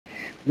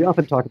We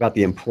often talk about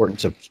the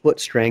importance of foot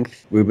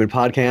strength movement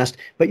podcast,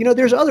 but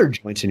there's other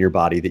joints in your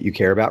body that you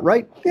care about,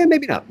 right? Yeah,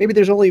 maybe not. Maybe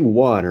there's only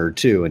one or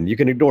two and you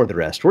can ignore the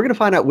rest. We're going to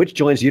find out which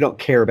joints you don't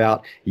care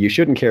about, you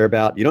shouldn't care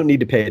about, you don't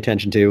need to pay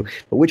attention to,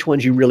 but which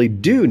ones you really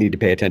do need to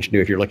pay attention to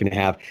if you're looking to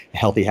have a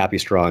healthy, happy,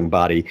 strong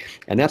body.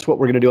 And that's what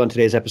we're going to do on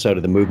today's episode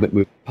of the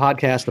Movement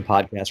podcast, the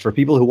podcast for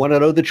people who want to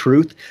know the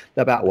truth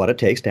about what it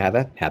takes to have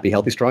a happy,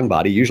 healthy, strong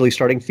body, usually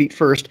starting feet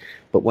first.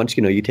 But once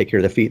you take care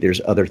of the feet, there's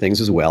other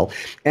things as well.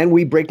 And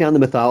we break down the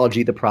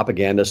mythology, the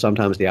propaganda,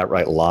 sometimes the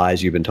outright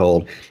lies you've been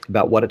told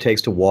about what it takes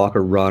to walk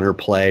or run or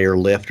play or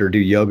lift or do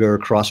yoga or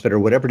CrossFit or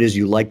whatever it is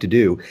you like to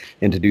do,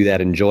 and to do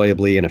that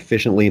enjoyably and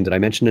efficiently. And did I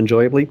mention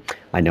enjoyably?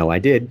 I know I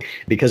did.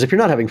 Because if you're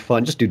not having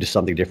fun, just do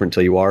something different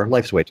until you are.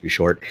 Life's way too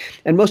short.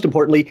 And most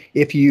importantly,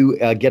 if you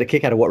get a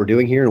kick out of what we're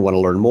doing here and want to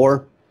learn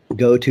more,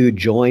 go to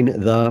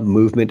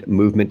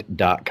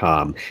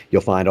jointhemovementmovement.com.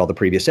 You'll find all the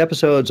previous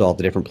episodes, all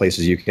the different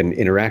places you can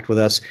interact with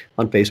us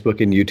on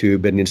Facebook and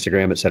YouTube and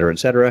Instagram, et cetera, et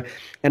cetera.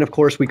 And of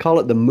course, we call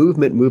it the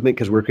movement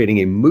because we're creating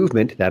a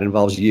movement that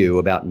involves you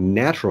about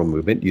natural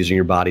movement, using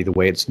your body the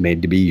way it's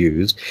made to be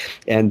used.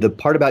 And the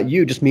part about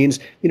you just means,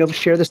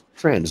 share this with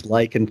friends,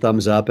 like and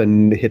thumbs up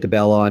and hit the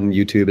bell on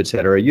YouTube, et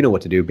cetera. You know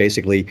what to do.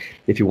 Basically,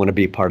 if you want to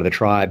be part of the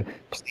tribe,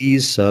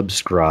 please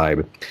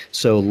subscribe.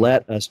 So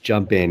let us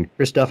jump in.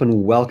 Chris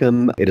Duffin, welcome.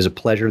 It is a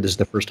pleasure. This is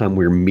the first time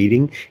we're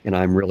meeting, and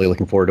I'm really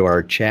looking forward to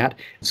our chat.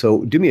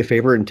 So do me a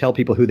favor and tell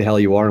people who the hell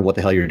you are and what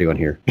the hell you're doing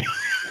here.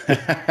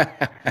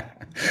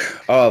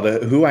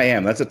 Who I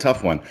am. That's a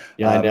tough one.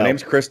 Yeah, I know. My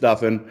name's Chris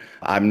Duffin.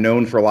 I'm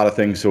known for a lot of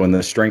things. So in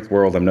the strength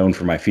world, I'm known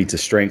for my feats of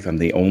strength. I'm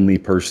the only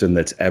person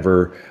that's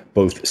ever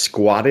both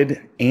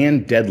squatted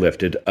and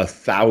deadlifted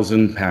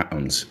 1,000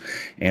 pounds.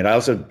 And I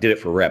also did it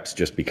for reps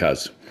just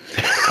because.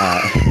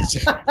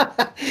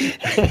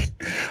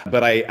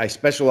 But I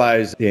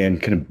specialize in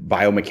kind of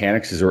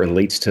biomechanics as it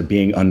relates to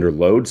being under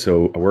load.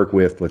 So I work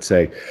with, let's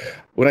say,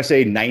 when I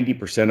say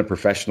 90% of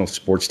professional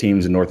sports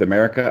teams in North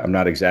America, I'm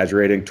not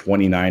exaggerating,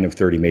 29 of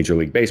 30 Major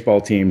League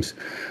Baseball teams,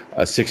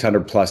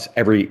 600 plus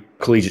every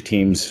collegiate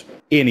teams,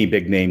 any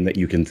big name that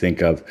you can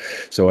think of.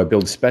 So I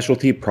build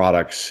specialty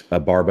products,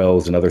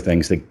 barbells and other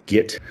things that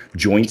get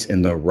joints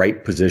in the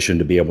right position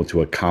to be able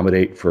to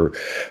accommodate for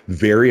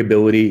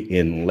variability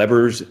in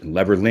levers,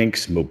 lever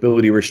links,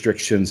 mobility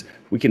restrictions.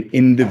 We can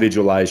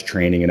individualize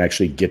training and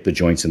actually get the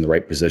joints in the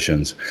right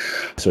positions.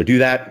 So I do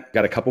that.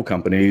 Got a couple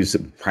companies. The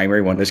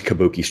primary one is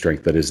Kabuki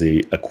Strength, that is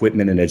the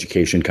equipment and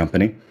education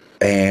company.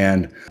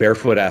 And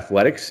Barefoot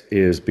Athletics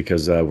is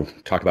because we'll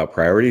talk about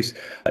priorities.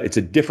 It's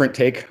a different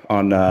take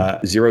on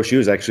Zero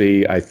Shoes.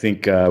 Actually, I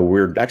think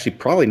we're actually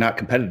probably not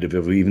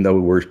competitive, even though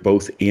we're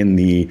both in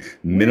the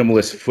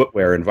minimalist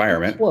footwear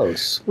environment. We're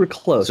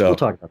close. So, we'll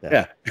talk about that.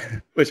 Yeah,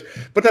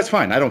 but that's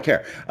fine. I don't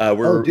care.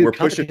 We're pushing.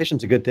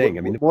 Competition's a good thing.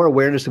 I mean, the more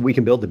awareness that we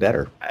can build, the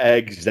better.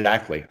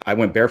 Exactly. I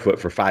went barefoot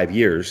for 5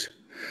 years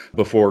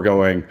before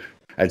going.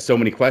 I had so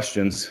many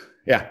questions.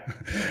 Yeah.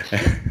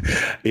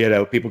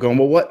 People going,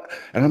 well, what?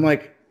 And I'm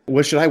like,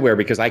 what should I wear?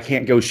 Because I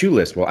can't go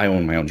shoeless. Well, I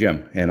own my own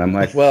gym. And I'm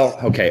like, well,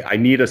 okay, I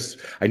need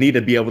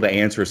to be able to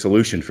answer a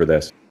solution for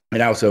this.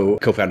 And I also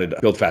co-founded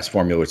Build Fast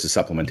Formula, which is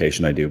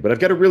supplementation I do. But I've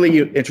got a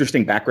really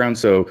interesting background.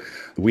 So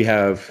we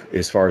have,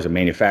 as far as a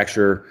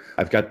manufacturer,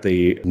 I've got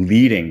the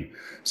leading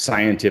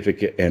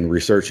scientific and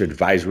research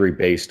advisory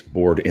based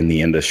board in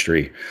the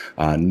industry.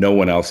 No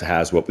one else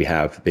has what we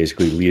have.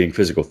 Basically, leading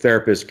physical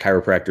therapists,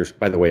 chiropractors.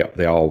 By the way,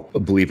 they all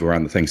believe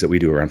around the things that we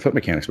do around foot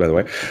mechanics, by the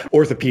way.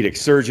 Orthopedic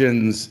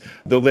surgeons.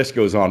 The list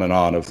goes on and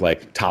on of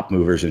like top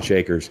movers and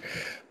shakers.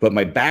 But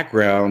my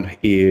background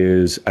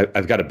is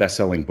I've got a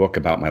best-selling book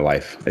about my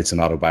life. It's an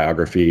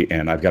autobiography,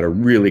 and I've got a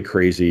really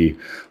crazy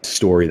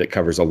story that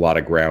covers a lot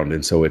of ground.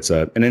 And so it's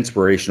an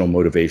inspirational,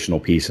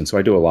 motivational piece. And so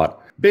I do a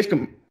lot.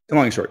 Basically,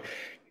 long and short,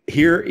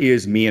 here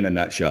is me in a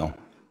nutshell.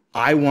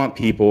 I want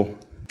people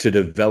to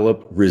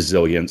develop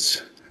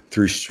resilience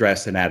through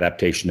stress and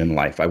adaptation in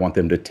life. I want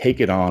them to take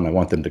it on. I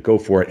want them to go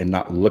for it and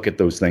not look at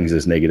those things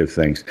as negative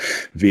things,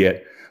 via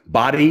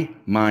body,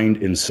 mind,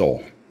 and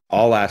soul.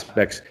 All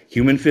aspects.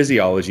 Human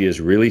physiology is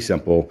really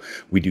simple.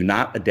 We do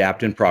not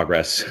adapt and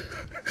progress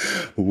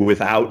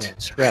without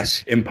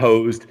stress,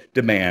 imposed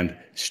demand,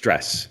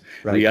 stress.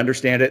 Right. We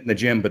understand it in the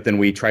gym, but then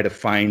we try to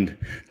find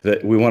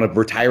that we want to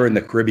retire in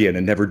the Caribbean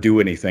and never do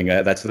anything.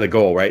 That's the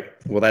goal, right?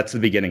 Well, that's the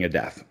beginning of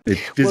death.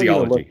 It's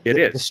physiology. It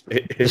is.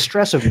 The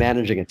stress of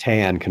managing a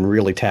tan can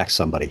really tax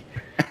somebody.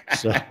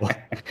 So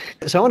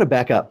I want to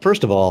back up,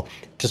 first of all,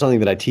 to something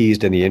that I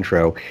teased in the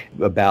intro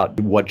about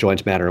what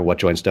joints matter and what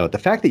joints don't. The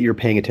fact that you're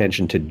paying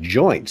attention to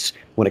joints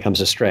when it comes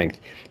to strength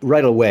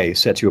right away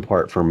sets you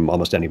apart from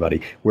almost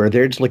anybody, where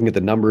they're just looking at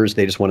the numbers.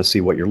 They just want to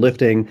see what you're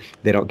lifting.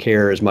 They don't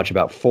care as much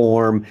about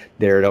form.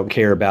 They don't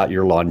care about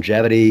your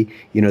longevity.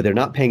 They're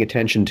not paying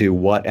attention to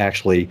what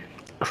actually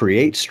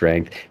create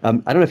strength. I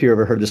don't know if you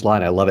ever heard this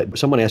line. I love it.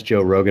 Someone asked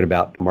Joe Rogan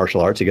about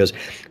martial arts. He goes,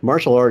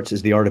 martial arts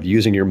is the art of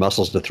using your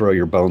muscles to throw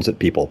your bones at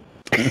people.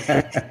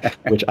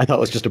 Which I thought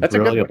was just a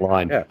brilliant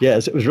line. Yeah.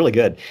 Yes, it was really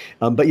good.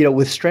 But,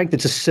 with strength,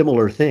 it's a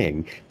similar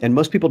thing. And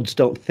most people just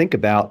don't think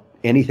about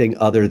anything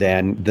other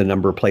than the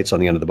number of plates on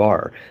the end of the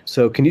bar.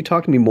 So can you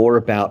talk to me more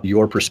about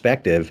your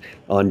perspective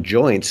on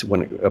joints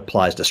when it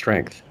applies to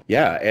strength?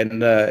 Yeah.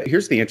 And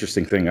here's the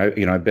interesting thing.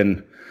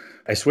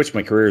 I switched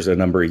my careers a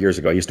number of years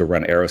ago. I used to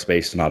run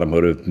aerospace and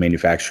automotive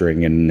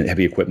manufacturing and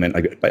heavy equipment.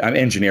 I'm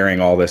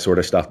engineering, all this sort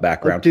of stuff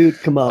background. Oh, dude,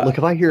 come on. Look,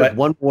 if I hear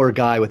one more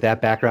guy with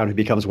that background who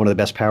becomes one of the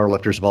best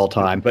powerlifters of all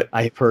time, but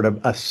I've heard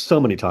him so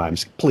many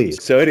times,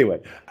 please. So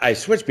anyway, I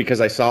switched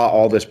because I saw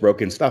all this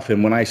broken stuff.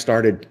 And when I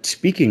started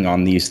speaking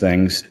on these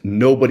things,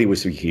 nobody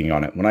was speaking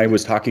on it. When I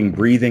was talking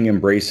breathing,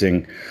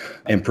 embracing,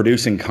 and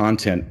producing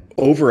content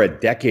over a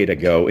decade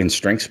ago in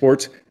strength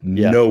sports,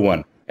 no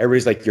one.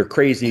 Everybody's like, you're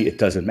crazy. It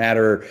doesn't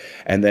matter.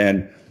 And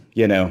then,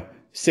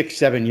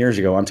 6-7 years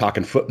ago, I'm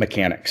talking foot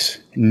mechanics.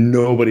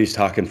 Nobody's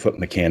talking foot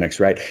mechanics,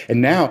 right?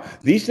 And now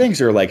these things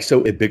are like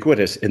so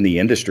ubiquitous in the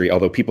industry,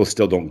 although people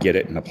still don't get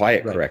it and apply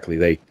it correctly.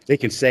 They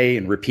can say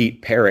and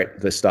repeat, parrot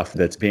the stuff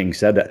that's being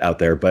said out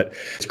there. But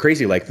it's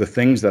crazy. Like the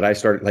things that I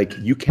started, like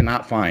you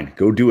cannot find.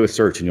 Go do a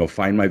search and you'll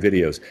find my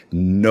videos.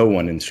 No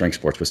one in strength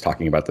sports was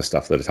talking about the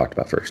stuff that I talked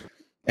about first.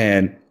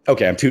 And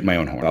okay, I'm tooting my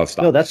own horn. I'll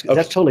stop. No, that's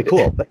totally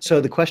cool. But so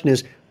the question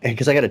is,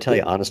 because I got to tell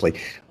you honestly,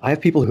 I have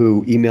people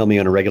who email me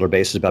on a regular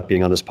basis about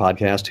being on this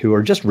podcast who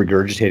are just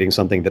regurgitating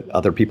something that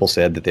other people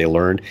said that they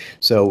learned.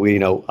 So,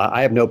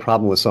 I have no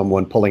problem with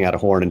someone pulling out a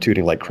horn and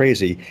tooting like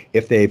crazy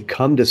if they've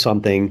come to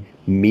something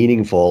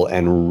meaningful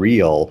and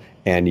real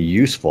and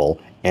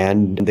useful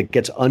and that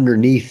gets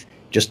underneath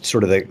just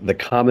sort of the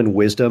common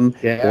wisdom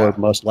or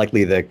most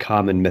likely the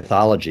common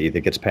mythology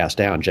that gets passed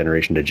down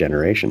generation to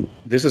generation.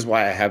 This is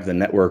why I have the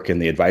network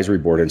and the advisory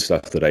board and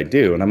stuff that I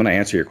do. And I'm going to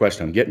answer your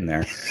question. I'm getting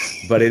there.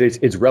 But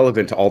it's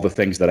relevant to all the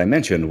things that I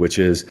mentioned, which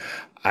is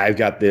I've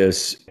got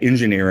this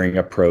engineering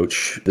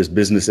approach, this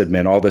business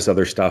admin, all this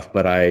other stuff.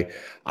 But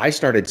I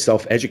started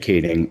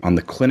self-educating on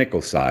the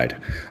clinical side.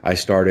 I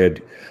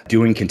started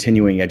doing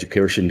continuing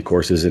education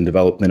courses in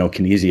developmental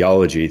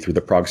kinesiology through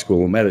the Prague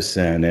School of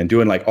Medicine and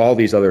doing like all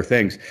these other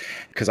things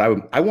because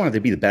I wanted to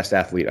be the best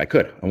athlete I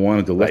could. I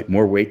wanted to lift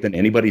more weight than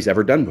anybody's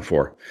ever done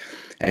before.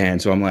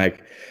 And so I'm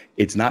like,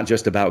 it's not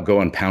just about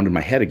going pounding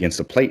my head against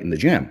a plate in the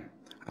gym.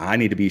 I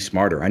need to be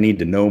smarter. I need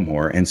to know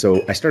more. And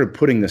so I started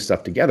putting this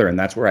stuff together, and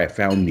that's where I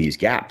found these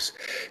gaps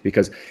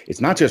because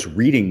it's not just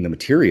reading the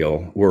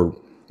material or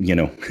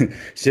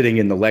sitting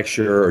in the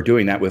lecture or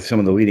doing that with some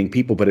of the leading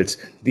people, but it's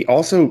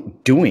also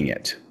doing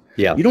it.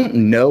 Yeah. You don't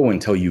know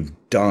until you've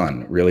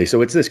done, really.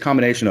 So it's this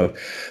combination of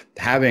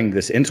having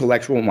this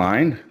intellectual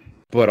mind,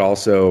 but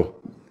also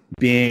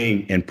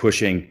being and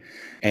pushing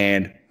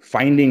and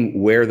finding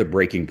where the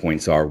breaking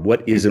points are.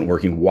 What isn't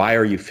working? Why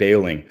are you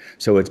failing?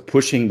 So it's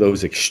pushing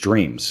those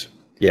extremes.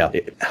 Yeah.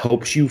 It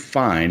helps you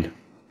find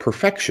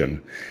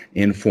perfection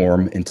in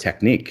form and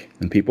technique.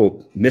 And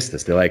people miss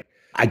this. They're like,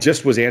 I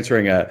just was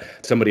answering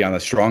somebody on a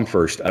Strong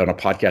First on a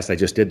podcast I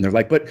just did, and they're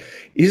like, "But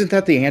isn't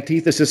that the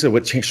antithesis of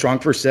what Strong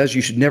First says?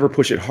 You should never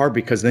push it hard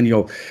because then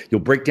you'll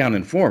break down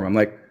in form." I'm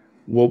like,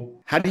 "Well,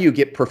 how do you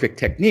get perfect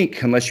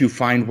technique unless you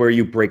find where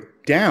you break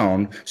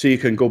down so you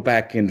can go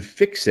back and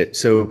fix it?"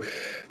 So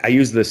I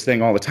use this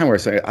thing all the time where I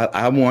say,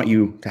 "I want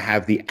you to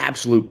have the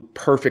absolute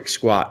perfect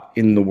squat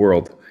in the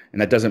world." And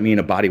that doesn't mean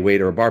a body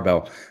weight or a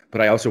barbell, but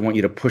I also want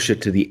you to push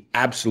it to the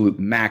absolute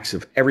max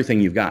of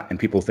everything you've got. And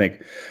people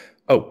think,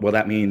 oh, well,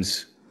 that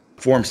means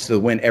forms to the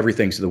win,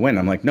 everything's to the win.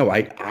 I'm like, no,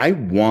 I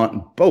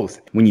want both.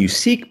 When you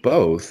seek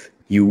both,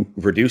 you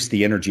reduce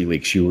the energy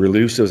leaks, you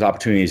reduce those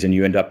opportunities, and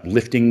you end up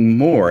lifting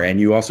more. And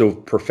you also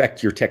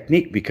perfect your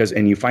technique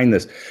and you find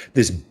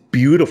this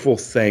beautiful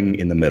thing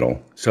in the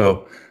middle.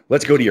 So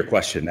let's go to your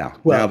question now.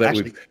 Well, now that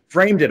we've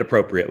framed it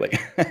appropriately.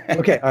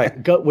 Okay. All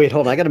right. Wait,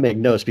 hold on. I got to make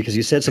notes because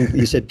you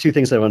said two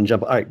things that I want to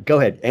jump. All right, go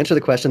ahead. Answer the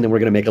question. Then we're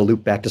going to make a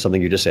loop back to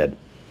something you just said.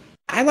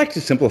 I like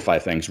to simplify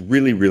things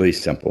really, really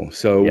simple.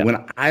 So when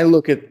I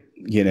look at,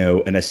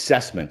 an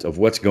assessment of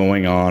what's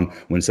going on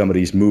when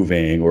somebody's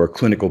moving or a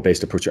clinical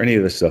based approach or any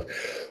of this stuff,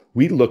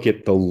 we look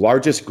at the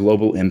largest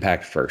global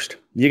impact first.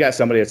 You got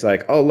somebody that's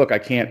like, oh, look, I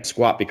can't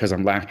squat because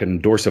I'm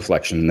lacking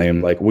dorsiflexion. And they're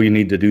like, we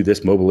need to do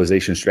this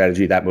mobilization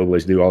strategy, that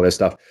mobilization, do all this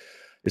stuff.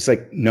 It's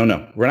like,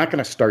 no, we're not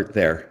going to start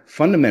there.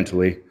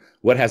 Fundamentally,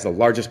 what has the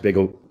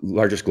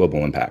largest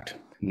global impact?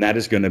 And that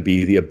is going to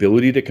be the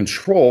ability to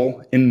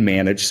control and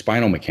manage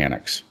spinal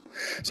mechanics.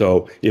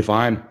 So if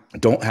I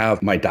don't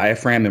have my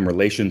diaphragm in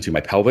relation to my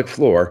pelvic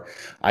floor,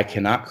 I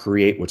cannot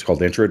create what's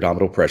called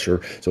intra-abdominal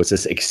pressure. So it's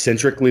this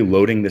eccentrically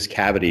loading this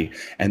cavity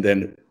and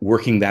then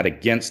working that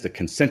against the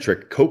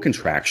concentric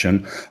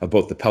co-contraction of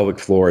both the pelvic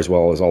floor as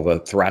well as all the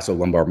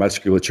thoracolumbar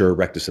musculature,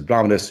 rectus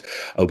abdominis,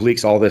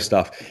 obliques, all this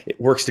stuff.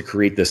 It works to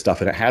create this stuff,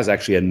 and it has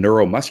actually a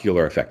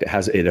neuromuscular effect.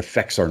 It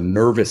affects our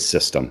nervous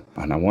system.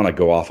 And I want to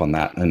go off on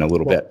that in a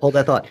little bit. Hold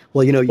that thought.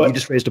 Well, you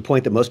just raised a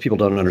point that most people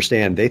don't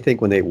understand. They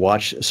think when they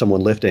watch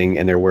someone lifting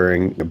and they're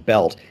wearing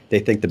belt, they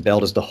think the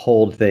belt is to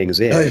hold things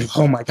in.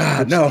 Oh my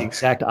God, It's no. the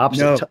exact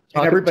opposite. No.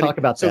 Talk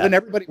about that. So then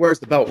everybody wears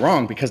the belt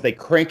wrong because they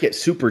crank it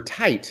super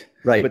tight.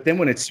 Right. But then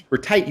when it's super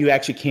tight, you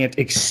actually can't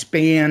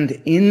expand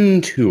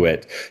into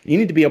it. You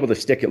need to be able to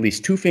stick at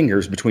least 2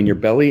 fingers between your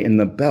belly and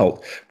the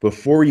belt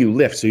before you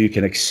lift so you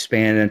can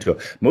expand into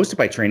it. Most of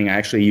my training, I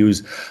actually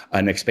use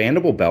an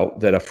expandable belt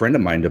that a friend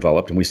of mine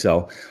developed and we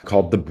sell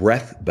called the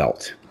breath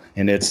belt.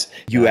 And it's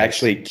you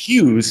actually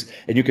cues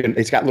and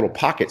it's got little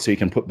pockets so you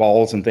can put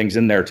balls and things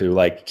in there to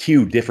like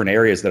cue different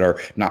areas that are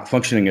not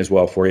functioning as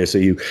well for you. So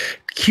you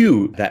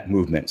cue that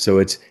movement. So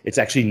it's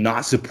actually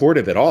not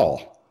supportive at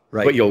all.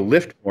 Right. But you'll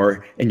lift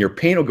more and your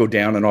pain will go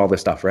down and all this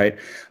stuff, right?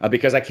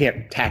 Because I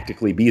can't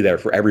tactically be there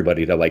for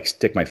everybody to like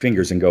stick my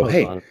fingers and go,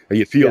 hey, are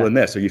you feeling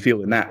this? Are you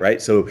feeling that,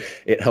 right? So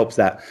it helps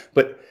that.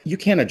 But you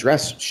can't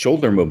address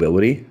shoulder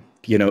mobility,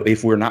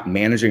 if we're not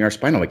managing our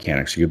spinal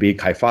mechanics. You could be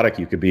kyphotic,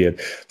 you could be a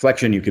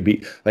flexion, you could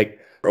be like,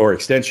 or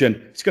extension.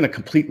 It's going to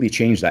completely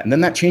change that. And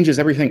then that changes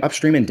everything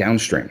upstream and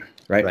downstream,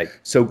 right?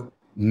 So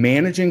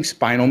managing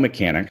spinal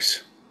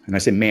mechanics, and I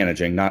say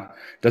managing,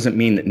 doesn't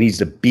mean that it needs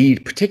to be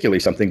particularly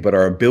something, but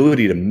our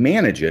ability to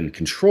manage it and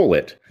control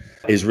it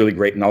is really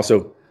great. And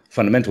also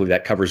fundamentally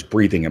that covers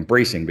breathing and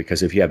bracing,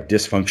 because if you have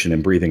dysfunction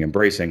in breathing and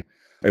bracing,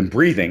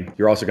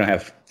 you're also going to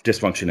have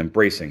dysfunction in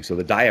bracing. So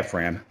the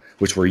diaphragm,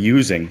 which we're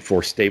using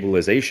for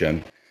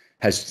stabilization,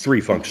 has 3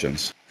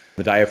 functions.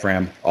 The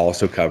diaphragm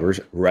also covers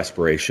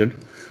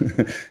respiration,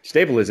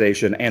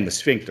 stabilization, and the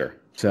sphincter.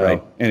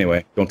 So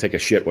anyway, don't take a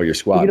shit while you're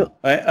squatting.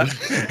 And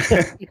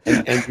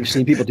you've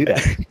seen people do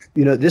that.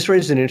 This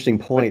raises an interesting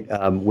point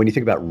when you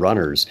think about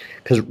runners,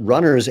 because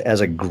runners as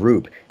a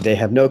group, they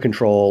have no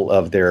control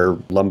of their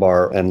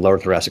lumbar and lower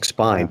thoracic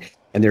spine.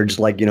 And they're just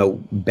like,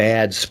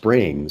 bad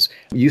springs.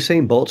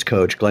 Usain Bolt's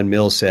coach, Glenn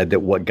Mills, said that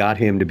what got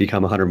him to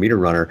become a 100-meter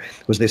runner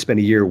was they spent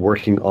a year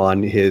working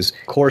on his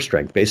core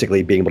strength,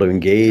 basically being able to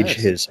engage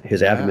his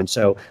abdomen.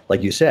 So,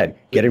 like you said,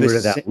 getting rid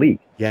of that leak.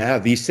 Yeah,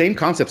 these same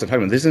concepts I'm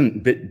talking about. This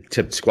isn't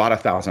to squat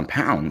 1,000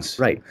 pounds.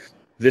 Right.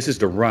 This is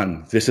to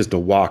run. This is to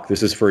walk.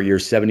 This is for your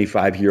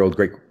 75-year-old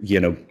great,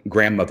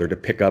 grandmother to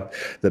pick up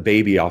the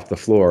baby off the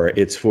floor.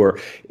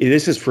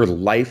 This is for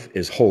life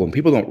is whole. And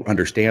people don't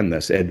understand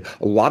this. And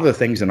a lot of the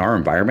things in our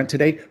environment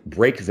today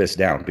break this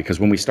down, because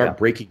when we start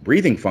breaking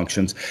breathing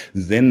functions,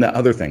 then the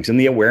other things and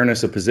the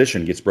awareness of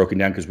position gets broken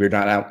down, because we're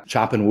not out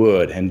chopping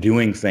wood and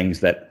doing things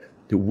that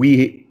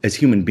we as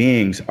human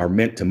beings are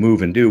meant to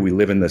move and do. We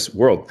live in this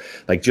world.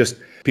 Like, just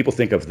people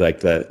think of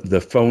like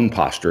the phone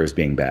posture as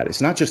being bad.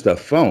 It's not just the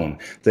phone.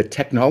 The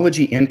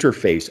technology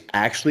interface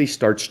actually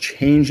starts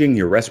changing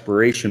your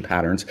respiration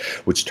patterns,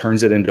 which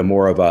turns it into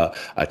more of a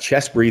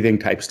chest breathing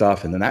type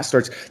stuff. And then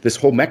this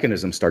whole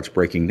mechanism starts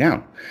breaking down.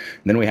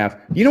 And then we have,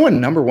 what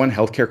number 1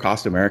 healthcare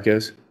cost in America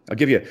is? I'll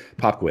give you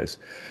a pop quiz.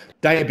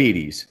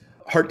 Diabetes,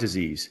 heart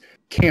disease,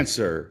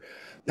 cancer,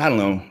 I don't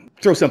know.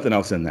 Throw something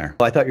else in there.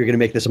 I thought you were going to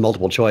make this a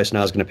multiple choice, and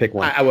I was going to pick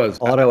one. I was.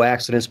 Auto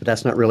accidents, but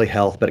that's not really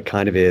health, but it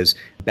kind of is.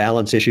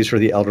 Balance issues for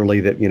the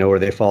elderly that, where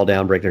they fall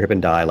down, break their hip,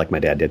 and die, like my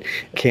dad did.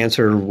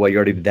 Cancer, well, you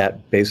already did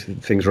that. Basic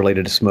things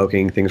related to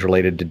smoking, things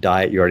related to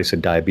diet. You already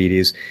said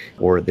diabetes,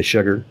 or the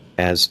sugar,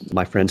 as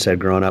my friend said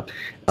growing up.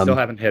 Still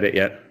haven't hit it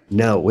yet.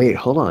 No, wait,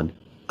 hold on.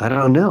 I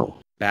don't know.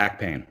 Back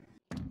pain.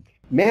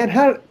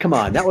 Man, come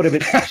on, that would have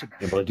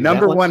been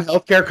number 1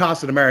 healthcare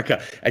cost in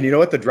America. And you know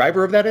what the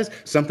driver of that is?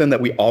 Something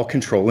that we all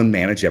control and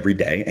manage every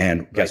day.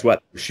 And guess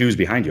what? Shoes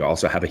behind you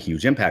also have a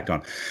huge impact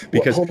on.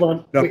 Because hold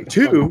on. Number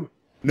 2,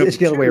 it's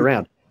the other way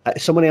around.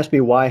 Someone asked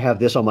me why I have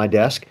this on my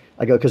desk.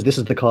 I go, because this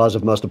is the cause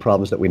of most of the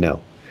problems that we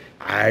know.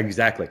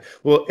 Exactly.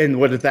 Well, and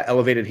what does that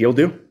elevated heel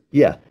do?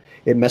 Yeah.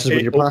 It messes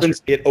with your posture.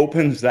 It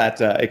opens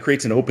that, it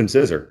creates an open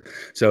scissor.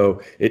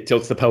 So it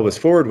tilts the pelvis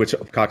forward, which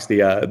cocks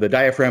the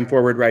diaphragm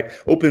forward, right?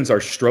 Opens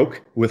our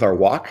stroke with our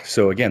walk.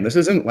 So again, this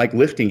isn't like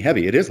lifting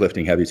heavy. It is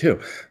lifting heavy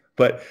too.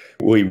 But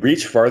we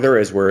reach farther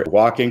as we're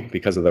walking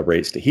because of the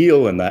raised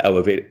heel and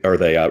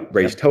the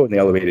raised toe and the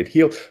elevated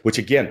heel, which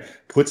again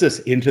puts us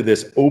into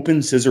this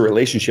open scissor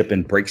relationship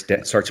and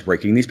starts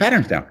breaking these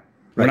patterns down.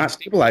 We're not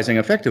stabilizing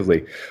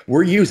effectively.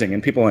 We're using,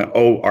 and people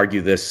argue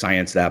this,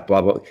 science, that,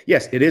 blah, blah.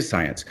 Yes, it is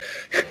science.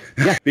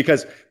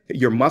 Because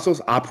your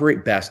muscles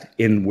operate best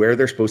in where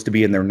they're supposed to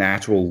be in their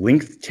natural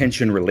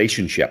length-tension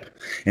relationship.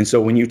 And so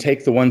when you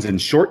take the ones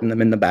and shorten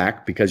them in the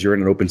back because you're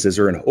in an open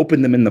scissor and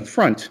open them in the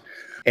front,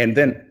 and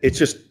then it's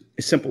just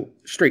simple,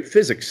 straight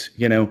physics,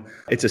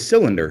 it's a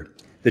cylinder.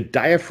 The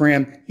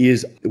diaphragm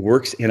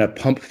works in a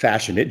pump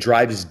fashion. It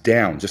drives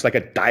down, just like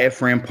a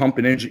diaphragm pump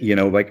in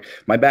engine, like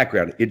my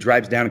background. It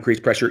drives down and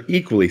creates pressure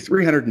equally,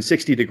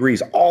 360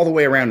 degrees all the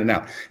way around and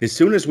out. As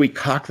soon as we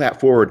cock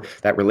that forward,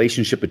 that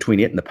relationship between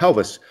it and the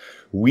pelvis,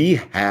 we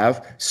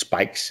have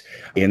spikes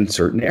in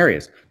certain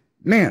areas.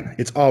 Man,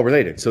 it's all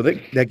related. So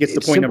that gets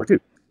to point number 2.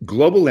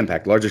 Global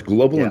impact, largest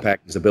global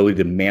impact is ability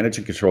to manage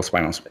and control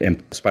spinal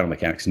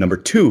mechanics. Number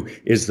 2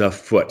 is the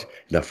foot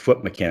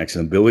mechanics,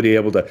 and ability to be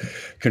able to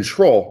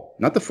control,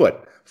 not the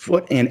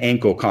foot and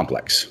ankle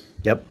complex.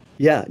 Yep.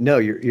 Yeah, no,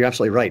 you're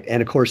absolutely right.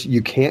 And of course,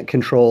 you can't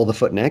control the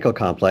foot and ankle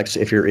complex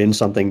if you're in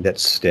something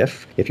that's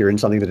stiff, if you're in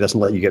something that doesn't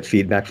let you get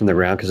feedback from the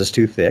ground because it's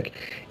too thick,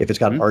 if it's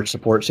got arch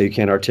support so you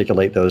can't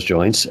articulate those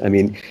joints. I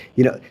mean,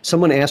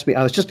 someone asked me,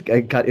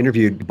 I got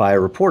interviewed by a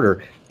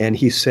reporter, and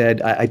he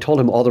said, I told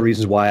him all the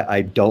reasons why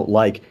I don't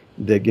like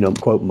the,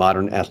 quote,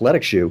 modern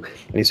athletic shoe.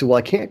 And he said, well,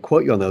 I can't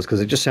quote you on those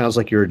because it just sounds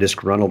like you're a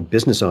disgruntled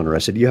business owner. I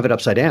said, you have it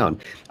upside down.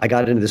 I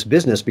got into this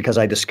business because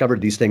I discovered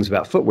these things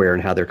about footwear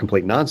and how they're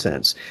complete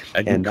nonsense.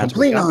 And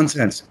complete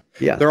nonsense.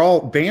 Yeah. They're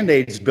all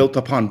Band-Aids built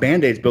upon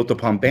Band-Aids built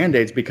upon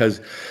Band-Aids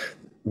because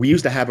we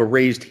used to have a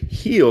raised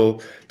heel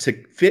to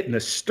fit in a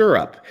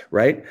stirrup,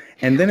 right?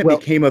 And then it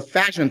became a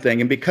fashion thing.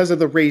 And because of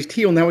the raised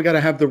heel, now we got to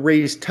have the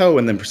raised toe.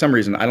 And then for some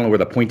reason, I don't know where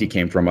the pointy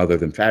came from other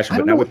than fashion,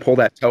 but now we pull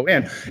that toe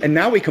in. And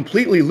now we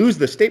completely lose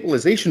the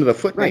stabilization of the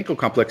foot and ankle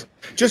complex.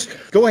 Just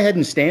go ahead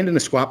and stand in a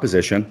squat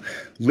position,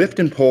 lift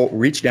and pull,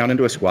 reach down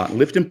into a squat,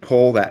 lift and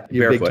pull that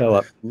your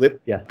barefoot, big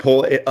toe up.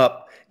 Pull it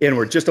up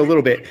inward just a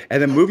little bit,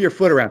 and then move your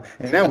foot around.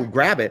 And now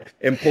grab it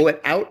and pull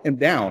it out and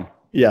down.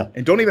 Yeah.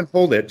 And don't even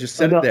hold it. Just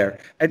set it there.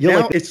 And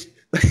now it's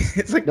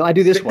like, no, I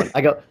do this one.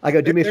 I go,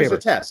 do me a favor. A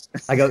test.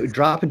 I go,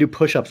 drop and do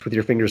push-ups with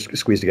your fingers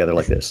squeezed together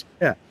like this.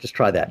 Yeah. Just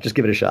try that. Just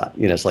give it a shot.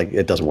 It's like,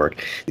 it doesn't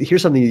work.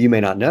 Here's something you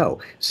may not know.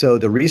 So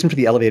the reason for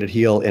the elevated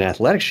heel in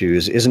athletic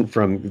shoes isn't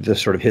from the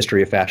sort of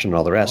history of fashion and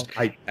all the rest.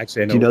 I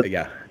know.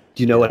 Do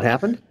you know what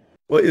happened?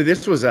 Well,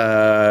 this was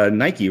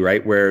Nike,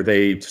 right, where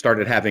they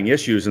started having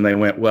issues, and they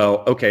went,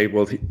 well, okay,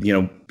 well,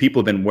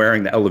 people have been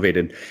wearing the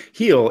elevated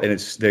heel,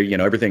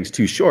 and everything's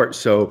too short,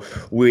 so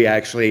we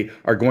actually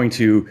are going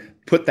to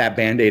put that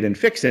Band-Aid and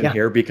fix in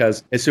here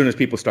because as soon as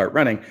people start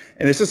running,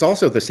 and this is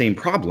also the same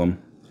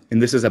problem.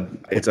 And this is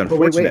it's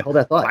unfortunate. Wait, hold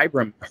that thought.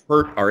 Vibram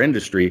hurt our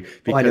industry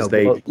because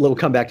we'll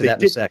come back to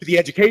that in a sec. The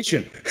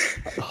education.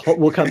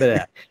 We'll come to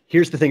that.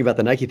 Here's the thing about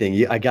the Nike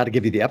thing. I got to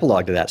give you the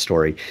epilogue to that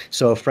story.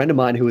 So a friend of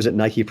mine who was at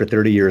Nike for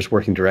 30 years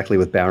working directly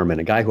with Bowerman,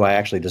 a guy who I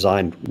actually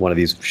designed one of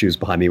these shoes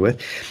behind me with,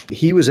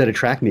 he was at a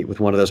track meet with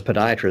one of those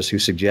podiatrists who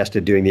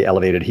suggested doing the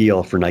elevated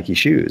heel for Nike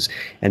shoes.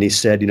 And he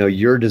said,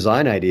 your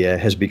design idea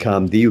has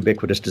become the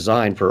ubiquitous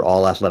design for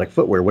all athletic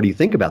footwear. What do you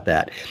think about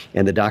that?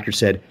 And the doctor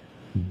said,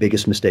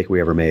 biggest mistake we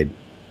ever made.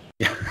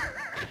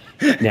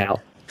 Now,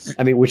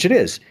 which it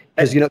is,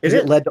 because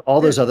it led to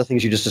all those other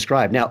things you just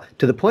described. Now,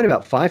 to the point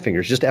about Five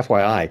Fingers, just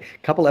FYI, a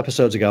couple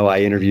episodes ago, I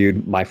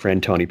interviewed my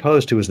friend Tony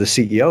Post, who was the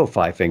CEO of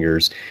Five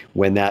Fingers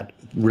when that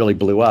really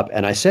blew up.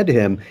 And I said to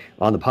him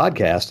on the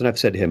podcast, and I've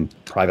said to him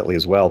privately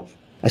as well,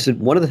 I said,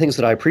 one of the things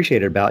that I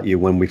appreciated about you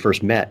when we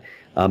first met,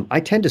 I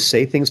tend to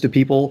say things to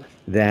people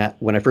that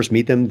when I first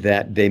meet them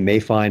that they may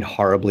find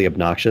horribly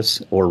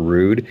obnoxious or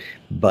rude,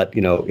 but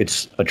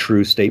it's a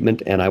true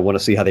statement and I want to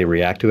see how they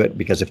react to it,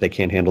 because if they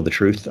can't handle the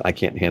truth, I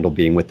can't handle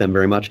being with them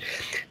very much.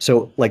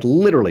 So like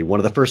literally one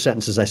of the first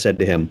sentences I said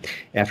to him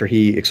after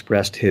he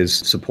expressed his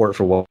support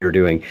for what we were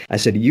doing, I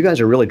said, you guys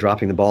are really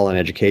dropping the ball on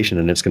education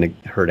and it's going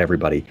to hurt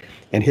everybody.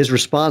 And his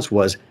response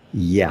was,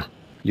 yeah,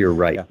 you're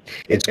right. Yeah.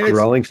 It's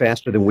growing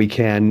faster than we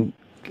can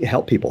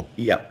help people.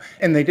 Yeah.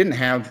 And they didn't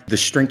have the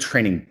strength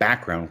training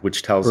background,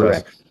 which tells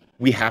us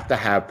we have to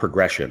have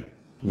progression.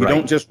 We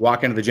don't just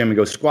walk into the gym and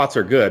go, squats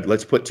are good.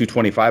 Let's put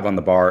 225 on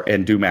the bar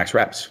and do max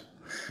reps.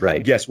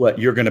 Right. Guess what?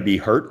 You're going to be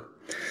hurt.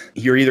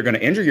 You're either going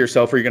to injure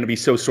yourself or you're going to be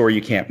so sore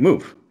you can't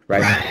move.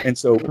 Right. And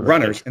so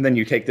runners, and then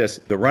you take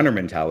the runner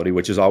mentality,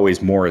 which is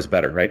always more is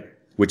better. Right.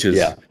 Which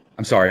is,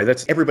 I'm sorry,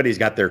 that's everybody's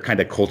got their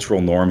kind of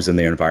cultural norms in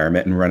the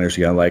environment, and runners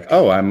like,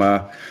 oh,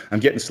 I'm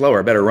getting slower.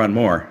 I better run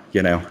more.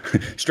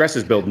 Stress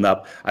is building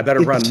up. I better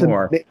run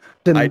more. It's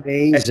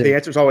amazing. The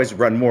answer is always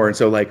run more. And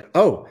so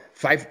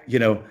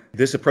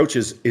this approach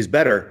is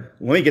better.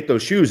 Let me get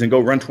those shoes and go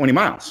run 20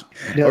 miles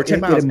or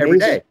 10 miles every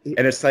day.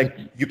 And it's like,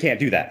 you can't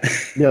do that.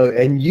 No.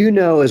 And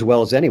as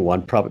well as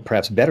anyone, probably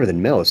perhaps better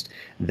than most,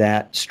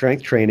 that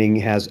strength training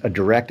has a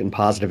direct and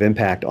positive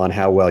impact on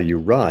how well you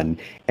run.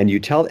 And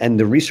and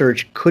the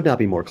research could not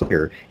be more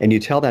clear. And you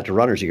tell that to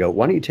runners, you go,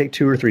 why don't you take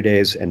 2 or 3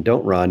 days and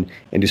don't run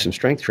and do some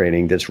strength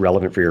training that's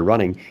relevant for your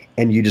running.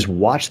 And you just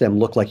watch them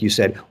look like you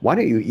said, why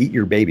don't you eat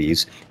your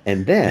babies?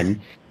 And then,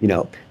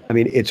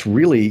 it's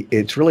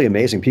really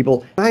amazing.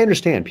 I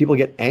understand people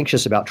get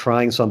anxious about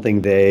trying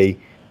something they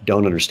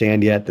don't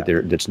understand yet,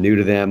 that's new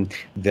to them,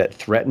 that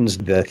threatens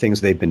the things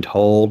they've been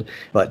told.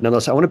 But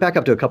nonetheless, I want to back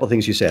up to a couple of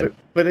things you said.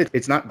 But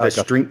it's not the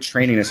strength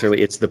training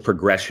necessarily, it's the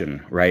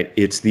progression, right?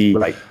 It's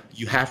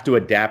you have to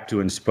adapt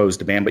to imposed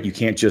demand, but you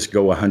can't just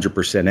go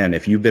 100% in.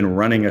 If you've been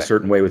running a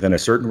certain way within a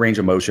certain range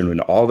of motion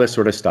and all this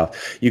sort of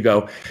stuff, you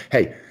go,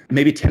 hey,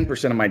 maybe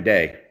 10% of my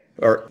day,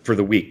 or for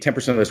the week,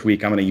 10% of this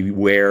week, I'm going to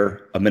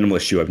wear a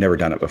minimalist shoe. I've never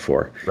done it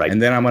before. Right. And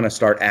then I'm going to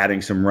start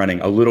adding some running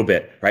a little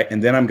bit. Right.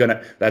 And then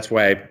that's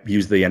why I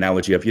use the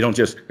analogy of you don't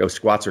just go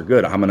squats are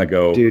good. I'm going to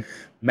go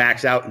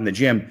max out in the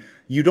gym.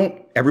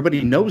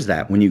 Everybody knows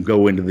that when you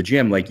go into the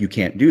gym, like you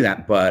can't do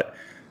that. But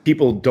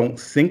people don't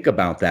think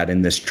about that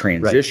in this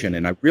transition. Right.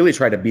 And I really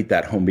try to beat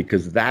that home,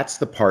 because that's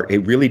the part, it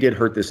really did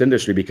hurt this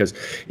industry, because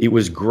it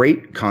was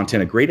great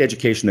content, a great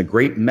education, a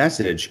great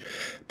message,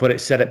 but it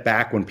set it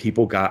back when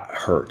people got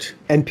hurt.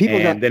 And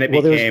then it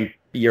became,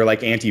 you're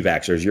like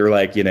anti-vaxxers. You're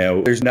like,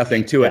 there's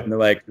nothing to it. And they're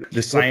like,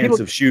 the science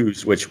of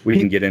shoes, which we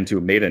can get into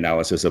a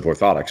meta-analysis of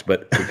orthotics,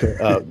 but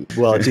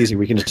well, it's easy.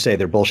 We can just say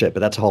they're bullshit, but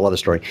that's a whole other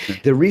story.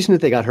 The reason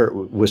that they got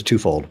hurt was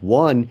twofold.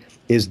 One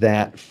is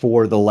that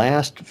for the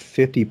last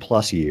 50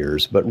 plus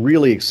years, but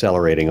really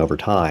accelerating over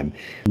time,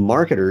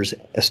 marketers,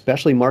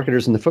 especially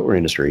marketers in the footwear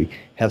industry,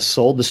 have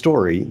sold the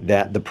story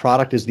that the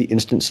product is the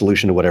instant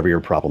solution to whatever your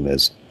problem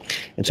is.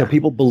 And so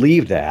people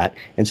believe that.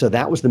 And so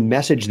that was the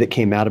message that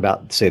came out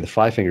about, say, the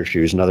Five Finger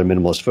shoes and other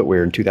minimalist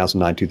footwear in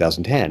 2009,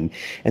 2010.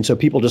 And so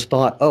people just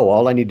thought, oh,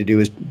 all I need to do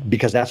is,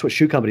 because that's what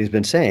shoe companies have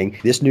been saying,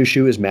 this new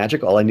shoe is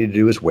magic. All I need to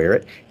do is wear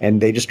it.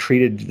 And they just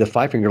treated the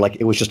Five Finger like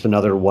it was just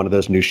another one of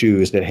those new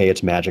shoes that, hey,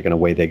 it's magic, and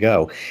away they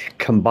go.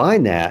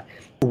 Combine that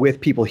with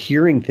people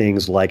hearing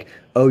things like,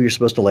 oh, you're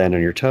supposed to land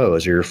on your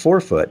toes or your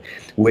forefoot,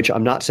 which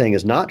I'm not saying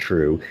is not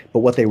true, but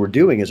what they were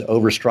doing is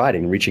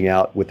overstriding, reaching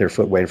out with their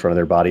foot way in front of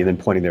their body and then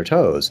pointing their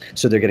toes.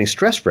 So they're getting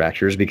stress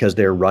fractures because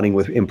they're running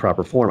with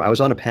improper form. I was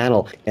on a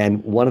panel,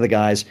 and one of the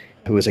guys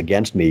who was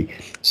against me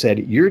said,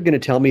 you're going to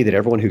tell me that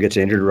everyone who gets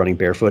injured running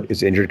barefoot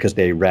is injured because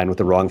they ran with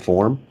the wrong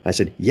form? I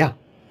said, yeah.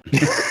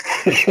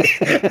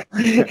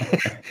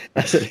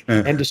 That's it.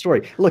 End of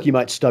story. Look, you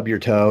might stub your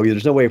toe.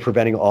 There's no way of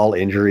preventing all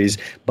injuries,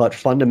 but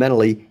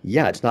fundamentally,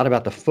 yeah, it's not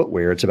about the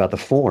footwear. It's about the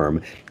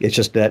form. It's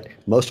just that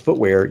most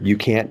footwear, you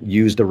can't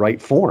use the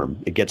right form.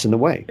 It gets in the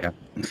way. Yeah.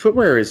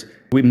 Footwear is,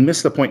 we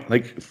miss the point.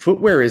 Like,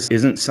 footwear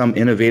isn't some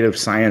innovative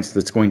science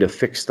that's going to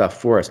fix stuff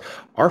for us.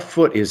 Our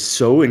foot is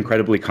so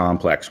incredibly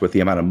complex with the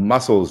amount of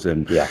muscles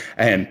and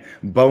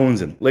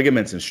bones and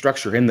ligaments and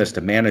structure in this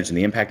to manage, and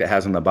the impact it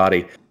has on the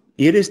body.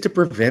 It is to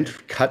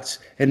prevent cuts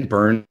and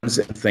burns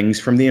and things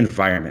from the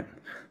environment.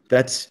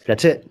 That's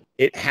it.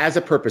 It has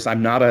a purpose.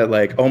 I'm not a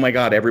like, oh my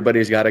God,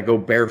 everybody's got to go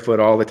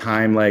barefoot all the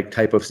time, like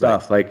type of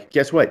stuff. Like,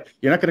 guess what?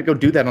 You're not going to go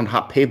do that on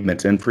hot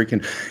pavement and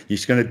freaking, you're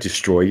just going to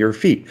destroy your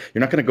feet. You're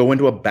not going to go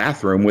into a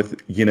bathroom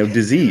with,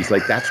 disease.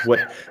 Like, that's what,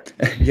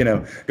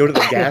 go to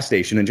the gas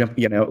station and jump,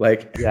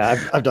 like,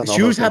 yeah, I've done all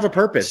shoes have a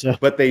purpose,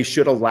 but they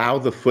should allow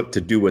the foot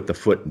to do what the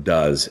foot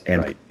does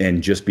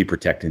and just be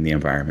protecting the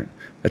environment.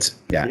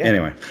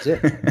 Anyway. That's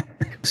it.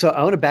 So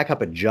I want to back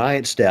up a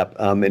giant step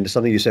into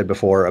something you said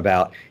before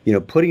about,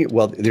 putting it,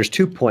 well, there's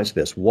 2 points to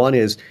this. One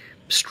is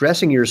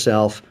stressing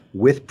yourself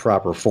with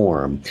proper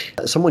form.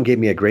 Someone gave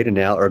me a great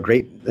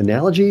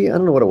analogy. I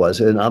don't know what it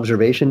was, an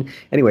observation.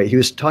 Anyway, he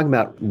was talking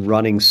about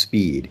running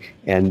speed,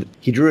 and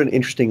he drew an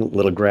interesting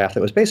little graph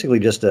that was basically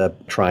just a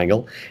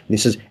triangle. And he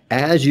says,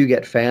 as you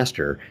get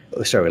faster,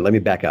 let me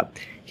back up.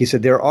 He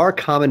said, there are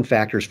common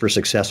factors for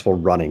successful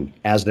running,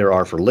 as there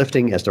are for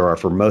lifting, as there are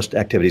for most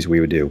activities we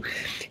would do.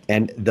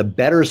 And the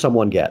better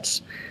someone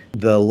gets,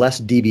 the less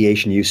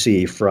deviation you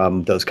see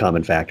from those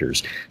common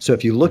factors. So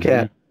if you look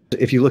up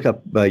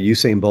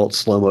Usain Bolt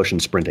slow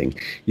motion sprinting,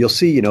 you'll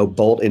see,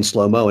 Bolt in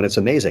slow-mo, and it's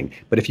amazing.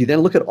 But if you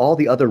then look at all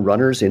the other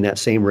runners in that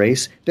same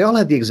race, they all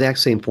have the exact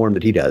same form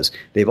that he does.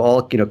 They've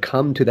all,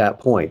 come to that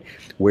point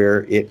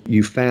where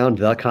you found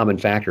the common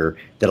factor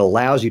that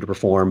allows you to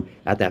perform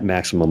at that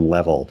maximum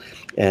level.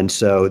 And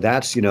so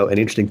that's, an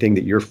interesting thing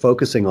that you're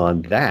focusing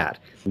on, that,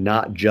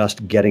 not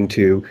just getting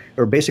to,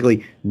 or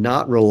basically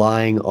not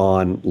relying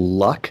on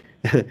luck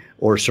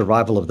or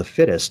survival of the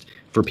fittest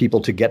for people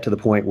to get to the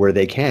point where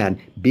they can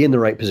be in the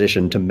right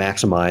position to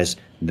maximize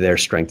their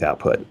strength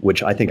output,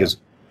 which I think is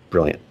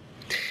brilliant.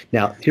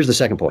 Now, here's the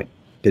second point.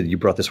 You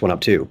brought this one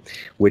up too,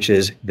 which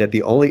is that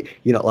the only,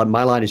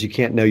 my line is, you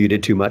can't know you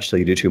did too much till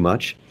you do too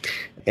much.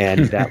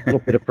 And that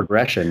little bit of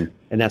progression,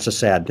 and that's a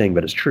sad thing,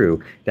 but it's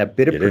true, that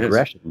bit of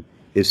progression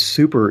is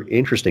super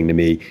interesting to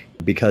me,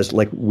 because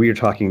like we were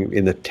talking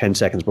in the 10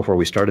 seconds before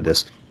we started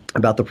this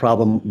about the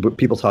problem,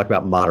 people talk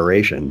about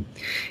moderation,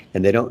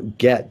 and they don't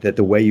get that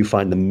the way you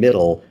find the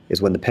middle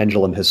is when the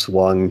pendulum has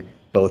swung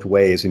both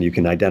ways and you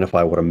can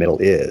identify what a middle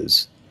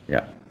is.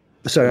 Yeah.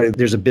 So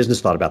there's a business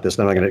thought about this.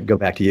 Then I'm going to go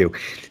back to you.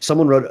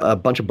 Someone wrote a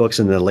bunch of books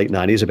in the late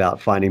 90s about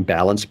finding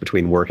balance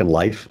between work and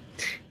life.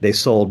 They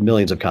sold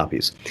millions of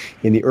copies.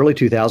 In the early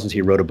 2000s,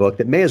 he wrote a book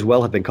that may as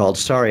well have been called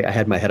Sorry, I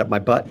Had My Head Up My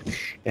Butt.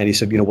 And he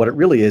said, what it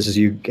really is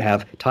you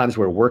have times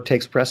where work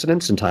takes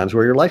precedence and times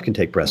where your life can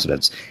take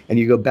precedence. And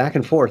you go back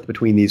and forth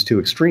between these two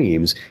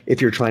extremes if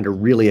you're trying to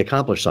really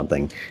accomplish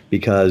something,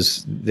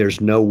 because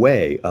there's no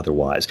way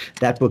otherwise.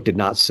 That book did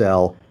not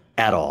sell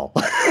at all.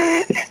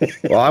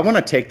 Well, I want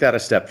to take that a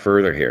step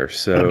further here.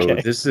 So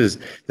This is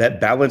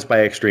that balance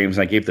by extremes.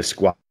 I gave the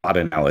squat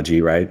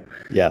analogy, right?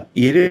 Yeah.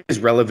 It is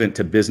relevant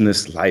to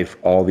business, life,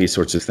 all these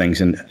sorts of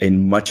things, and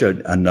in much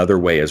another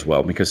way as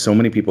well, because so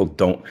many people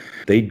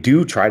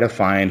do try to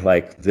find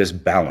like this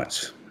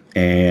balance.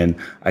 And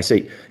I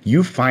say,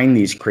 you find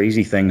these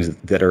crazy things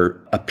that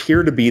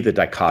appear to be the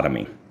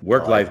dichotomy,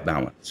 work-life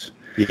balance.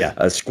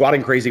 Yeah.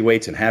 Squatting crazy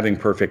weights and having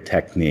perfect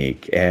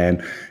technique.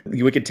 And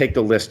we could take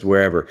the list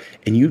wherever.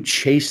 And you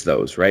chase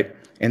those, right?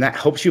 And that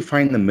helps you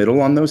find the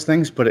middle on those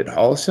things. But it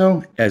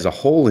also, as a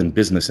whole in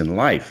business and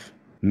life,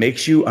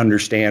 makes you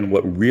understand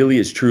what really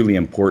is truly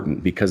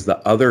important, because the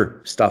other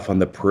stuff on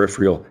the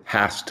peripheral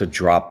has to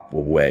drop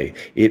away.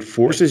 It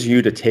forces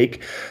you to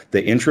take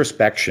the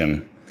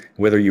introspection,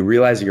 whether you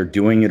realize that you're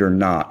doing it or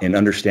not, and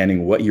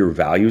understanding what your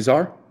values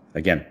are,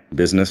 again,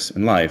 business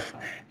and life,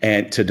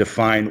 and to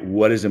define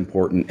what is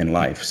important in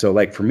life. So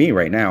like for me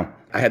right now,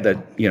 I had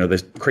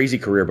this crazy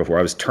career before.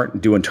 I was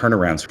doing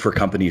turnarounds for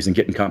companies and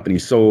getting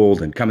companies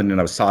sold and coming in.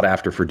 I was sought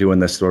after for doing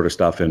this sort of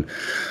stuff. And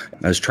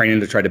I was training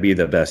to try to be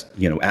the best,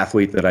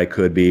 athlete that I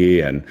could be.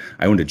 And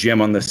I owned a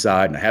gym on the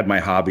side and I had my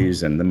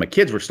hobbies. And then my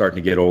kids were starting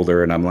to get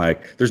older. And I'm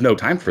like, there's no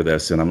time for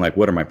this. And I'm like,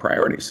 what are my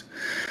priorities?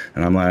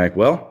 And I'm like,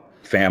 well,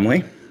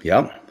 family.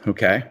 Yep.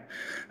 Okay.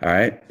 All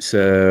right.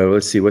 So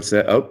let's see. What's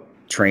that? Oh,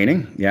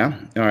 training. Yeah.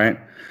 All right.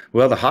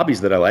 Well, the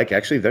hobbies that I like,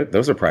 actually,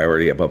 those are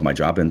priority above my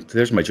job. And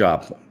there's my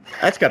job.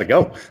 That's got to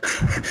go,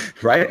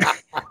 right?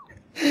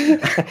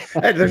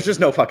 There's just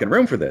no fucking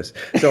room for this.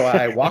 So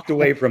I walked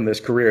away from this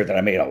career that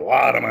I made a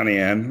lot of money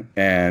in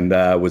and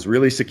was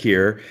really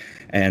secure,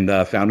 and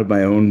founded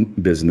my own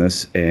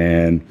business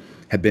and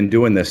have been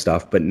doing this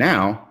stuff. But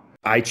now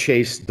I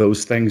chase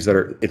those things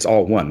it's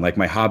all one. Like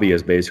my hobby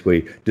is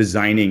basically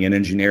designing and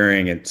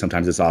engineering, and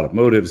sometimes it's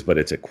automotives, but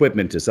it's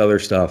equipment, it's other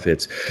stuff.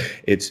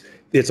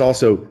 It's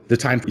also the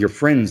time for your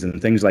friends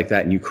and things like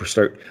that. And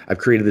I've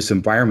created this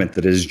environment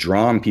that has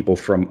drawn people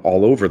from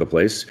all over the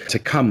place to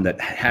come that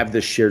have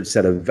this shared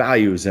set of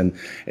values. And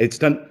it's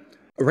done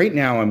right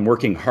now. I'm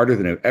working harder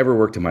than I've ever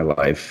worked in my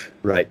life.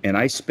 Right. And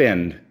I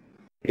spend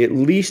at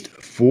least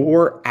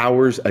 4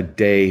 hours a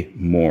day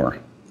more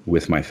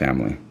with my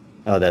family.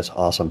 Oh, that's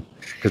awesome.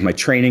 Because my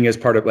training is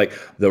part of like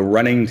the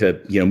running to,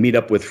 meet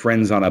up with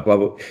friends on a blah,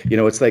 blah.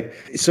 It's like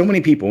so many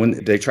people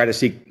when they try to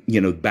seek,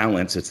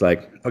 balance, it's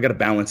like, I got to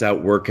balance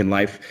out work and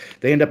life.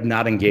 They end up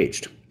not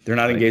engaged. They're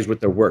not engaged with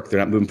their work. They're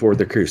not moving forward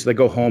with their career. So they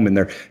go home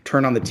and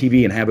turn on the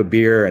TV and have a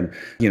beer and,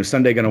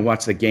 Sunday going to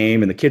watch the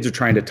game, and the kids are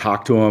trying to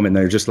talk to them, and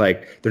they're just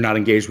like, they're not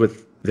engaged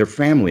with their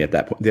family at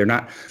that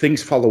point.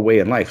 Things fall away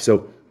in life.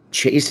 So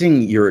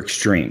chasing your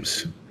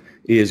extremes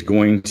is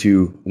going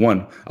to,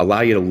 one,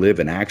 allow you to live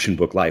an action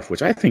book life,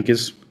 which I think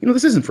is,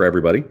 this isn't for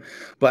everybody,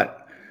 but,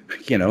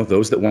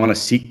 those that want to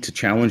seek to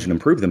challenge and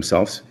improve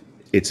themselves,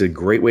 it's a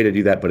great way to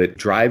do that, but it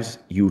drives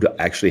you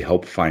to actually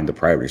help find the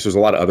priorities. There's a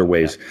lot of other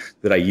ways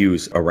that I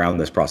use around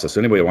this process.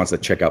 So anybody who wants to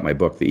check out my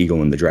book, The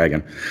Eagle and the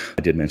Dragon,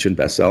 I did mention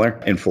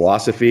bestseller in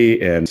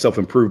philosophy and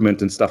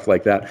self-improvement and stuff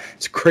like that.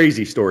 It's a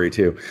crazy story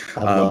too.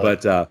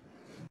 But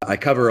I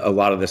cover a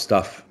lot of this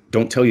stuff.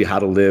 Don't tell you how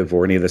to live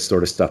or any of this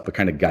sort of stuff, but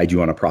kind of guide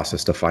you on a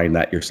process to find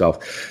that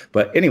yourself.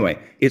 But anyway,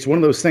 it's one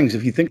of those things,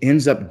 if you think it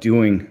ends up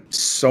doing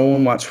so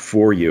much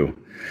for you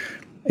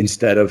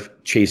instead of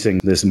chasing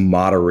this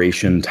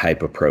moderation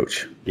type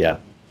approach. Yeah.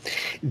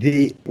 I'm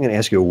going to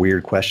ask you a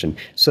weird question.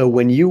 So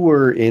when you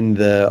were on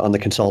the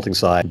consulting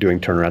side doing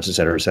turnarounds, et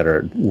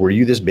cetera, were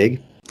you this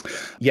big?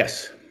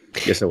 Yes.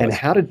 Yes, I was. And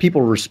how did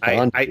people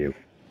respond to you?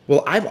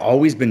 Well, I've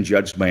always been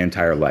judged my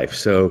entire life.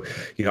 So,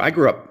 I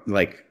grew up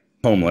like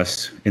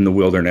homeless in the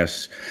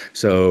wilderness.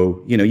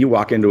 So, you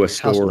walk into a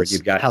store,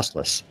 you've got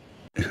houseless,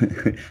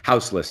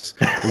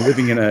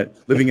 living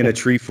in a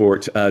tree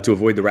fort to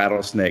avoid the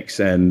rattlesnakes,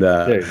 and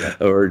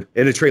or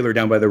in a trailer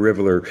down by the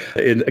river,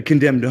 in a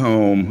condemned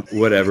home,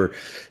 whatever.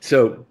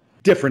 So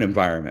different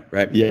environment,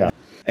 right? Yeah.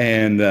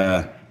 And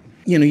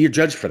you're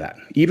judged for that,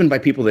 even by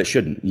people that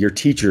shouldn't. Your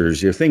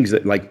teachers, your things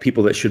that like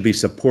people that should be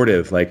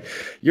supportive, like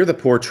you're the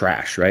poor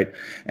trash, right?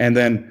 And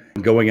then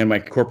going in my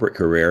corporate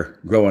career,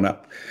 growing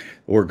up,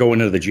 or going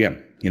to the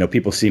gym,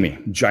 people see me,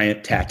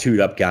 giant tattooed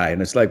up guy.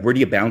 And it's like, where do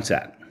you bounce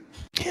at?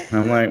 And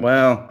I'm like,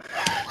 well,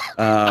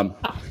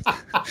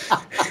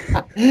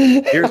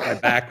 here's my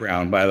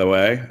background, by the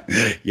way.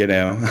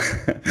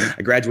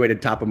 I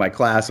graduated top of my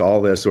class,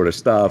 all this sort of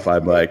stuff.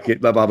 I'm like,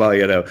 blah, blah, blah,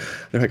 They're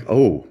like,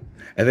 oh.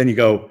 And then you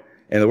go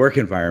in the work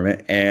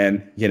environment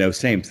and,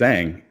 same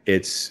thing.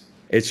 It's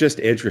just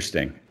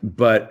interesting.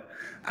 But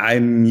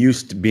I'm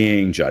used to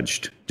being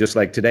judged. Just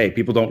like today,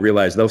 people don't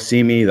realize, they'll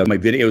see me, my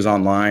videos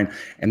online,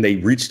 and they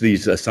reach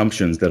these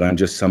assumptions that I'm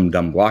just some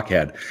dumb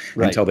blockhead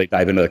until they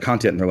dive into the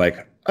content and they're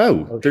like,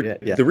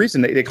 the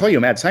reason they call you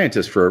a mad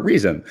scientist for a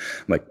reason.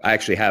 I'm like, I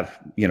actually have,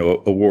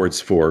 awards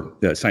for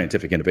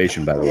scientific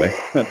innovation, by the way.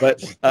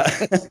 But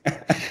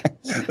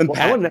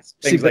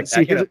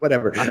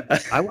whatever.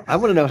 I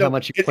want to know how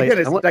much you play.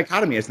 It's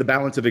dichotomy. It's the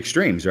balance of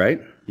extremes, right?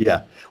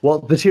 Yeah. Well,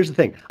 but here's the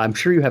thing. I'm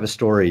sure you have a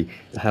story.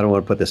 How do I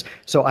want to put this?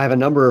 So I have a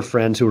number of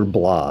friends who are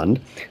blonde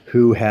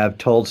who have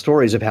told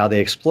stories of how they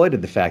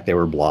exploited the fact they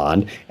were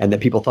blonde and that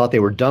people thought they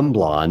were dumb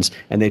blondes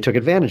and they took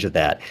advantage of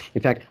that.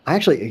 In fact, I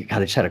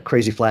just had a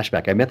crazy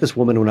flashback. I met this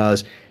woman when I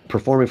was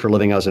performing for a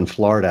living. I was in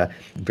Florida,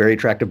 very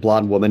attractive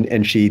blonde woman,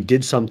 and she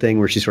did something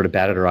where she sort of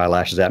batted her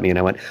eyelashes at me, and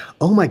I went,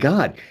 oh my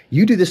God,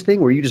 you do this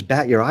thing where you just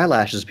bat your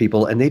eyelashes at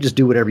people and they just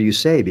do whatever you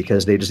say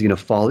because they just,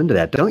 fall into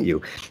that, don't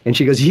you? And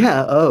she goes,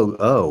 yeah, oh,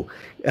 bow.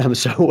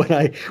 So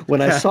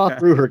when I saw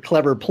through her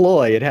clever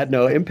ploy, it had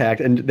no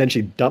impact, and then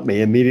she dumped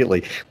me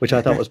immediately, which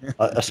I thought was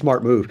a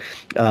smart move,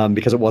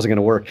 because it wasn't going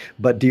to work.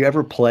 But do you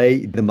ever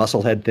play the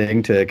musclehead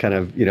thing to kind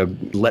of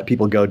let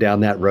people go down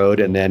that road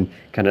and then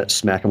kind of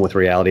smack them with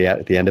reality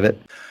at the end of it?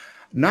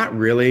 Not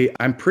really.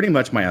 I'm pretty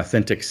much my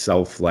authentic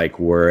self, like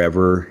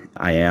wherever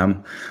I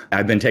am.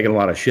 I've been taking a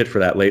lot of shit for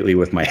that lately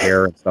with my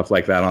hair and stuff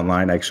like that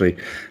online. Actually,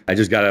 I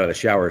just got out of the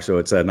shower, so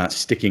it's not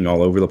sticking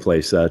all over the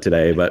place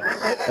today. But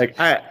like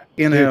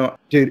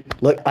dude,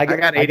 look, I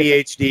got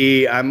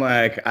ADHD. I'm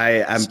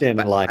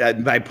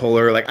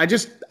bipolar. Like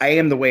I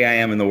am the way I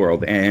am in the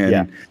world,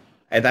 and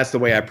that's the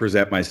way I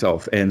present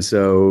myself. And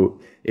so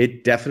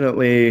it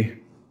definitely.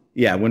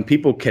 Yeah, when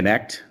people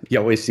connect, you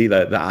always see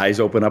the eyes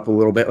open up a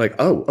little bit like,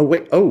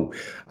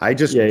 I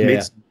just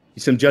made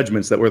some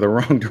judgments that were the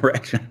wrong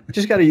direction.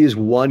 Just got to use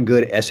one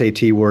good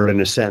SAT word in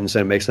a sentence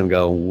and it makes them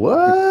go,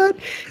 what?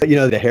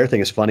 The hair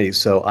thing is funny.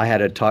 So I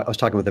was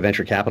talking with a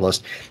venture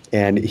capitalist,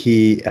 and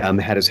he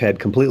had his head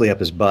completely up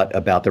his butt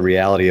about the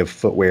reality of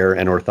footwear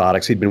and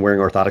orthotics. He'd been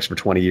wearing orthotics for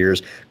 20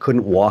 years,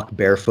 couldn't walk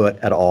barefoot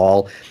at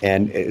all.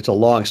 And it's a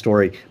long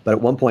story. But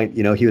at one point,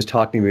 he was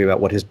talking to me about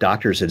what his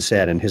doctors had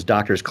said. And his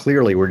doctors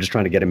clearly were just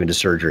trying to get him into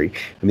surgery.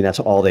 I mean, that's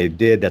all they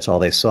did. That's all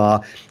they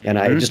saw. And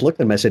I just looked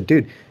at him. I said,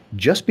 dude,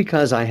 just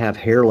because I have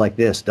hair like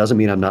this doesn't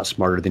mean I'm not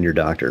smarter than your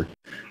doctor.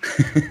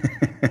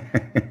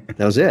 That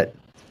was it.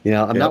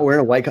 I'm not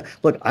wearing a white coat.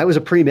 Look, I was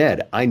a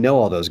pre-med. I know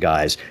all those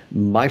guys.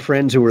 My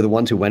friends who were the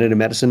ones who went into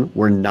medicine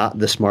were not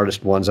the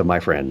smartest ones of my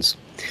friends.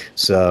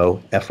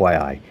 So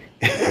FYI.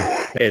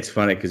 It's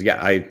funny because,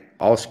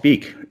 I'll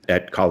speak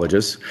at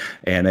colleges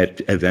and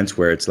at events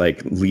where it's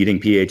like leading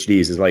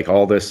PhDs is like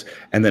all this,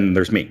 and then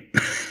there's me.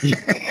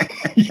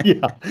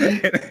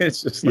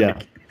 It's just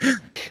like...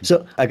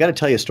 So I got to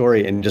tell you a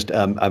story, and just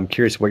I'm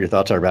curious what your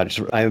thoughts are about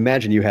it. I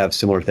imagine you have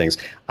similar things.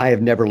 I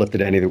have never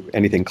lifted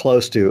anything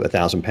close to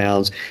 1,000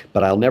 pounds,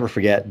 but I'll never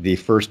forget the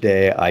first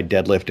day I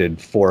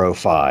deadlifted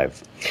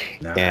 405.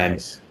 Nice.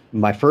 And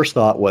my first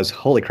thought was,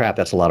 holy crap,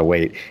 that's a lot of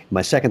weight.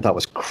 My second thought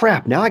was,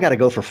 crap, now I got to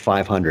go for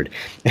 500.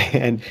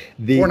 And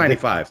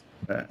 495.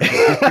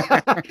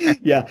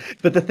 Yeah.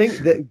 But the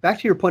thing back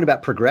to your point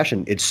about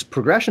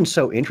progression's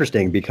so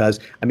interesting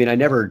because, I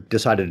never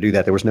decided to do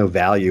that. There was no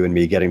value in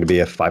me getting to be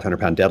a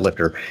 500-pound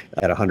deadlifter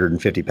at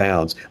 150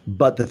 pounds.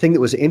 But the thing that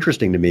was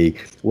interesting to me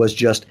was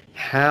just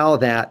how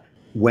that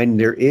when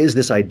there is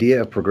this idea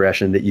of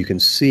progression that you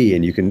can see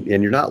and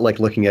you're not like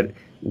looking at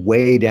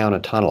way down a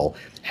tunnel,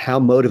 how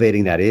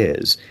motivating that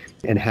is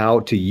and how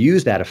to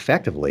use that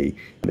effectively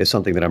is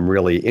something that I'm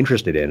really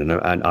interested in.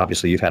 And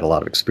obviously you've had a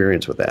lot of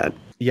experience with that.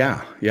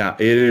 Yeah.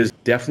 It is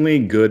definitely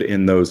good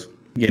in those,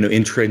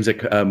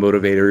 intrinsic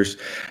motivators.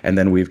 And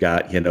then we've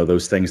got,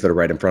 those things that are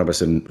right in front of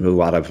us. And a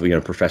lot of,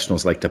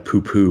 professionals like to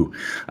poo-poo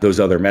those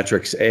other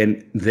metrics.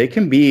 And they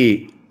can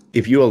be,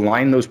 if you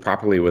align those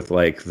properly with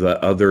like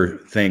the other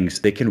things,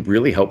 they can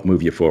really help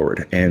move you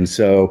forward. And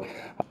so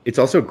it's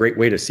also a great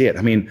way to see it.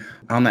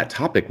 On that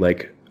topic,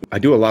 like I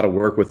do a lot of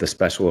work with the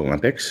Special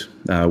Olympics.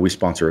 We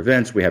sponsor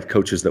events. We have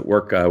coaches that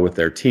work with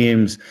their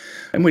teams,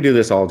 and we do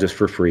this all just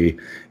for free.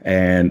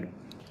 And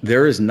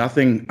there is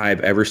nothing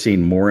I've ever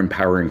seen more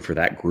empowering for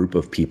that group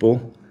of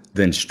people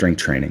than strength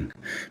training,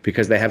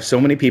 because they have so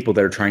many people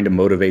that are trying to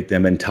motivate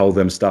them and tell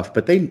them stuff,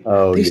 but they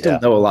still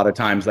know a lot of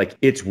times, like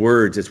it's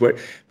words,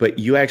 but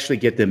you actually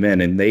get them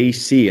in and they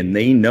see and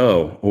they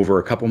know over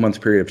a couple months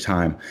period of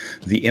time,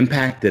 the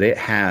impact that it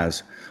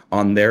has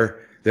on their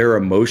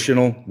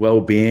emotional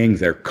well-being,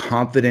 their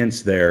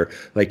confidence,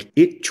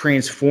 it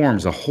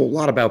transforms a whole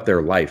lot about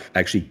their life,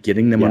 actually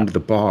getting them under the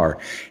bar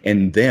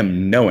and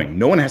them knowing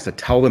no one has to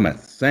tell them a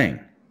thing.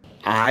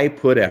 I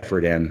put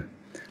effort in.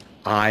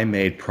 I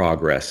made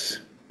progress.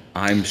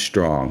 I'm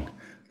strong.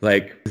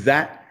 Like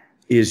that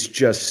is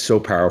just so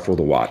powerful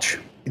to watch.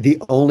 The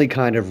only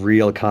kind of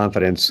real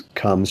confidence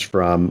comes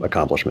from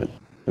accomplishment.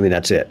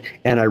 That's it.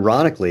 And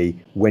ironically,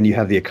 when you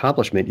have the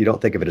accomplishment, you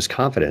don't think of it as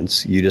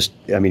confidence. You're just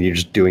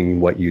doing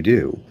what you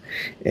do.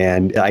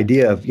 And the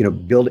idea of,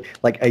 build,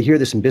 like I hear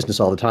this in business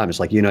all the time. It's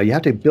like, you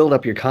have to build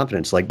up your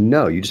confidence. Like,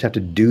 no, you just have to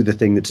do the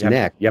thing that's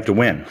next. You have to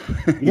win.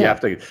 You have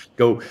to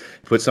go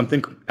put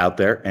something out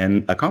there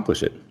and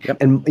accomplish it. Yep.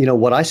 And,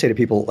 what I say to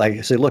people, like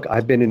I say, look,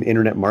 I've been an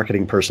internet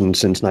marketing person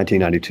since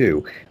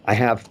 1992. I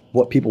have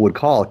what people would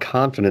call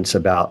confidence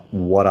about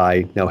what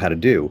I know how to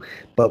do.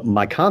 But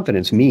my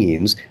confidence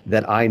means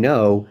that I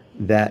know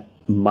that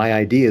my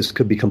ideas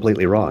could be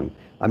completely wrong.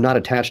 I'm not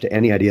attached to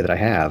any idea that I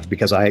have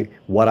because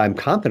what I'm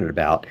confident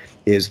about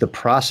is the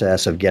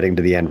process of getting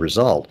to the end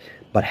result.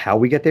 But how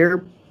we get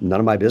there, none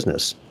of my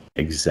business.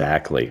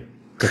 Exactly.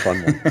 It's a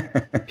fun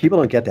one. People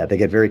don't get that. They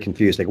get very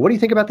confused. They go, what do you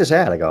think about this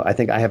ad? I go,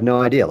 I have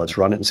no idea. Let's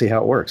run it and see how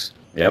it works.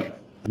 Yep.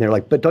 And they're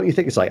like, but don't you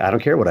think? It's like, I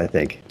don't care what I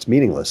think. It's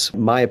meaningless.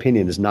 My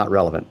opinion is not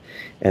relevant.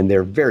 And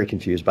they're very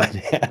confused by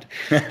that.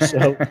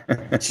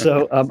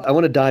 So I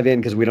want to dive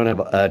in because we don't have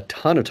a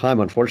ton of time,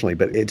 unfortunately,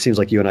 but it seems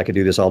like you and I could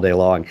do this all day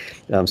long.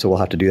 So we'll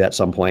have to do that at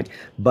some point.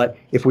 But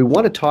if we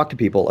want to talk to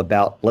people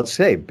about, let's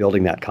say,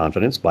 building that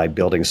confidence by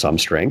building some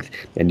strength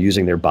and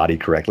using their body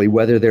correctly,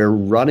 whether they're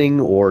running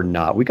or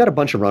not, we got a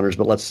bunch of runners,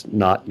 but let's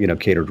not,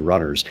 cater to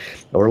runners,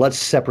 or let's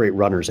separate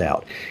runners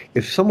out.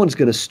 If someone's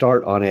going to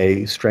start on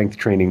a strength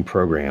training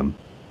program,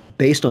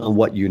 based on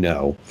what you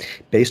know,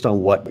 based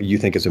on what you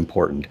think is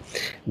important,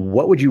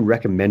 what would you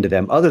recommend to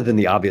them other than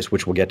the obvious,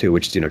 which we'll get to,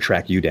 which is,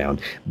 track you down?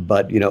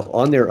 But,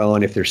 on their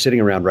own, if they're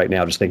sitting around right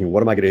now just thinking,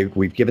 what am I going to do?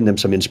 We've given them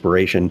some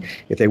inspiration.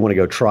 If they want to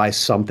go try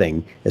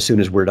something as soon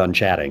as we're done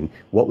chatting,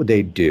 what would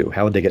they do?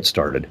 How would they get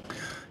started?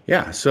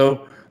 Yeah.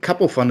 So a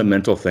couple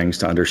fundamental things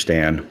to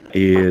understand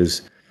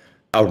is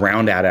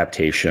around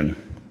adaptation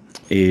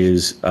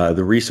is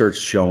the research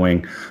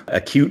showing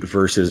acute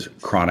versus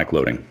chronic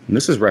loading. And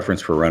this is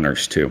reference for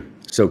runners too.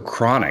 So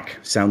chronic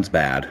sounds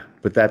bad,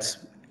 but that's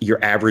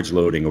your average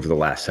loading over the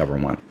last several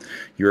months.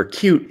 Your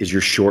acute is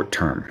your short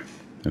term.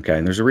 Okay.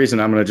 And there's a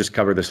reason I'm going to just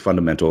cover this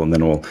fundamental and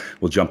then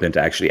we'll jump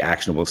into actually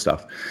actionable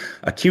stuff.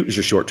 Acute is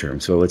your short term.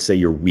 So let's say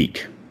you're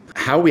weak.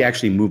 How we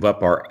actually move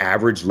up our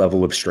average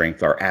level of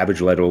strength, our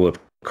average level of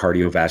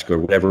cardiovascular,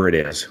 whatever it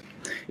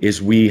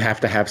is we have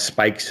to have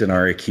spikes in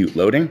our acute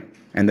loading.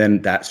 And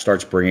then that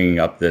starts bringing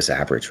up this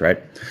average,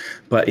 right?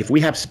 But if we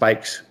have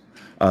spikes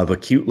of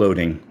acute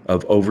loading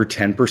of over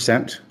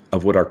 10%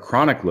 of what our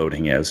chronic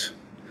loading is,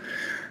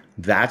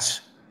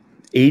 that's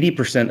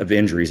 80% of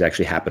injuries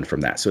actually happen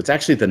from that. So it's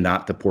actually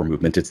not the poor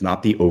movement. It's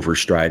not the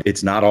overstride.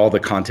 It's not all the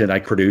content I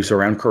produce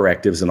around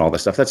correctives and all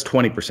this stuff. That's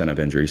 20% of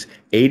injuries.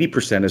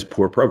 80% is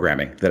poor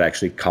programming that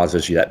actually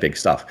causes you that big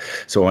stuff.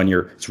 So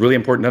it's really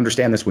important to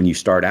understand this when you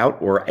start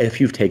out or if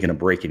you've taken a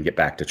break and get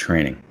back to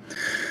training.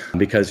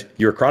 Because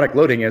your chronic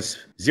loading is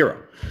zero,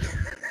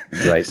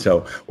 right?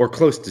 So, or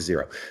close to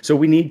zero. So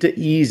we need to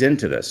ease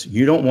into this.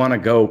 You don't want to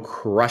go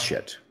crush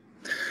it.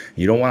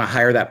 You don't want to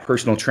hire that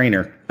personal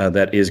trainer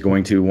that is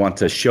going to want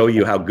to show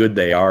you how good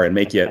they are and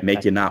make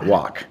you not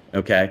walk.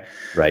 Okay.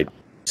 Right.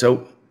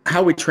 So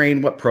how we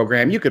train, what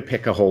program, you could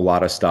pick a whole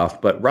lot of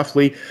stuff, but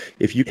roughly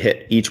if you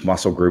hit each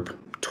muscle group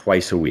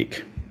twice a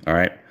week, all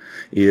right,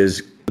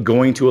 is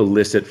going to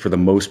elicit for the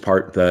most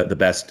part the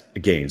best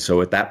gains.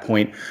 So at that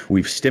point,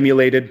 we've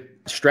stimulated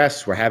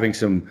stress. We're having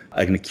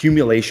an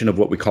accumulation of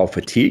what we call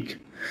fatigue.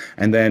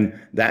 And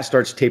then that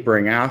starts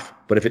tapering off.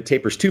 But if it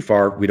tapers too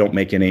far, we don't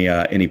make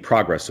any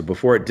progress. So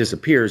before it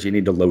disappears, you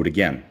need to load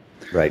again.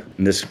 Right.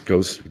 And this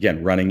goes,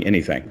 again, running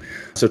anything.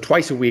 So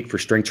twice a week for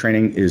strength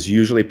training is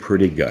usually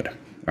pretty good.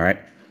 All right.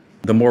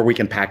 The more we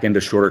can pack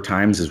into shorter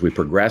times as we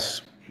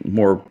progress,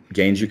 more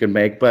gains you can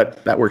make,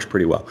 but that works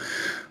pretty well.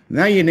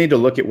 Now you need to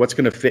look at what's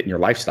going to fit in your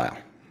lifestyle.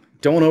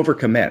 Don't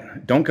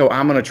overcommit. Don't go,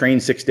 I'm going to train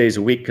 6 days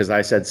a week because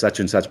I said such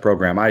and such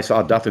program. I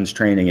saw Duffin's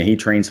training and he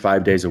trains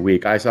 5 days a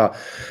week.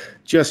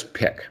 Just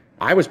pick.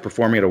 I was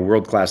performing at a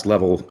world-class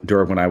level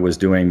during when I was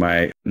doing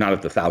not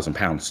at the 1,000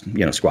 pounds,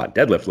 squat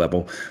deadlift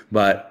level,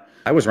 but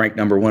I was ranked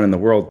number 1 in the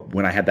world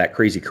when I had that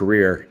crazy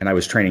career and I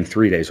was training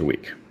 3 days a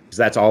week. Because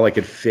that's all I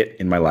could fit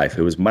in my life.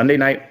 It was Monday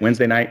night,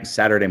 Wednesday night,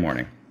 Saturday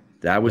morning.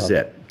 That was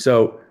it.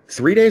 So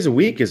 3 days a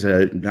week is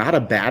not a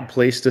bad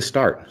place to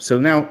start. So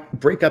now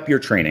break up your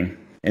training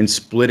and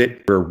split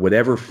it for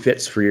whatever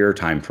fits for your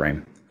time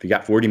frame. If you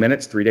got 40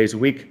 minutes, 3 days a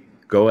week,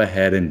 go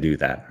ahead and do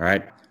that. All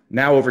right.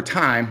 Now, over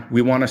time,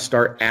 we want to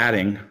start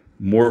adding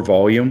more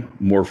volume,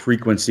 more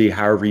frequency,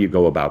 however you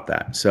go about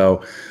that.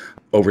 So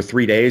over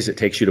 3 days, it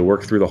takes you to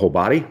work through the whole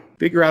body.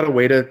 Figure out a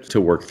way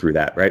to work through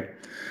that, right?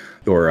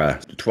 Or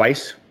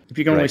twice. If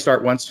you can only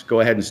start once, go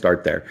ahead and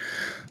start there.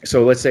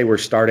 So let's say we're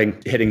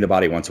hitting the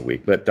body once a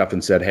week, but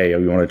Duffin said, hey,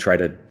 we want to try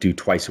to do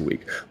twice a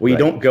week. Well, you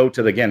don't go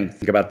to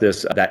think about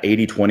this, that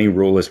 80-20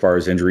 rule as far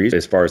as injuries,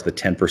 as far as the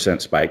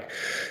 10% spike.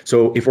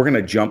 So if we're going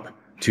to jump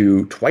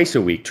to twice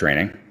a week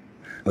training,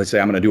 let's say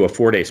I'm going to do a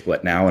 4-day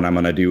split now, and I'm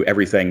going to do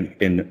everything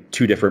in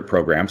 2 different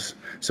programs.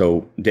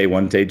 So day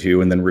 1, day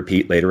 2, and then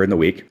repeat later in the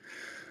week.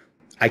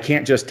 I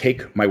can't just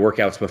take my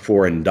workouts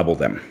before and double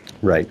them.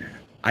 Right.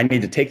 I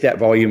need to take that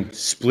volume,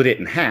 split it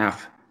in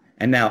half,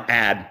 and now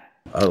add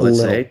let's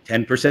say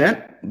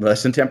 10%,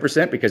 less than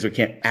 10%, because we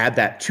can't add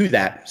that to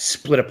that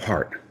split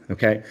apart.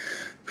 Okay.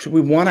 So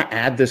we want to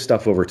add this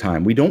stuff over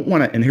time. We don't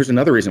want to, and here's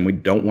another reason we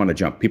don't want to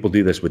jump. People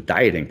do this with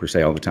dieting per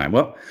se all the time.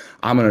 Well,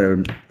 I'm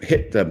going to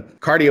hit the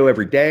cardio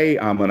every day.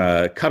 I'm going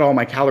to cut all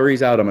my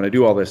calories out. I'm going to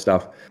do all this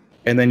stuff.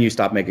 And then you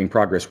stop making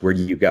progress. Where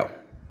do you go?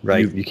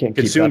 Right. You can't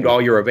consumed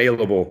all your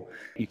available.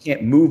 You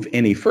can't move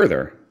any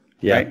further.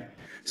 Yeah. Right?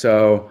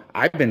 So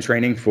I've been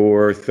training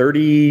for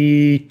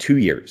 32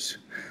 years.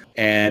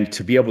 And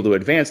to be able to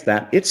advance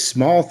that, it's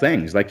small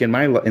things. Like in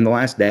the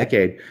last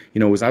decade,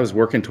 as I was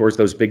working towards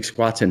those big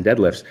squats and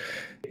deadlifts,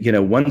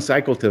 one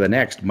cycle to the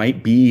next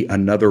might be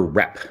another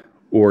rep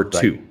or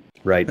 2.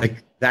 Right.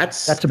 Like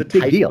that's a the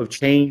big type deal. of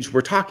change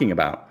we're talking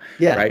about.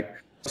 Yeah. Right.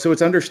 So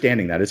it's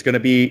understanding that it's going to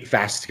be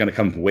fast. It's going to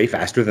come way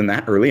faster than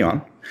that early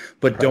on,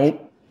 but don't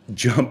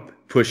jump,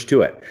 push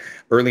to it.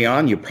 Early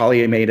on, you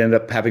probably may end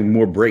up having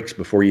more breaks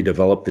before you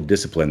develop the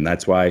discipline.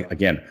 That's why,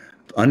 again,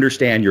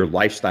 understand your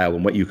lifestyle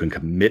and what you can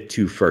commit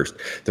to first.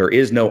 There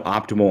is no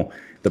optimal,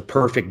 the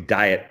perfect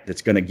diet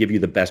that's going to give you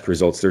the best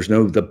results. There's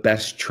no the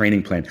best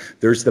training plan.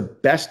 There's the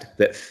best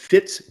that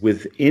fits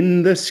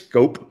within the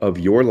scope of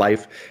your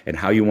life and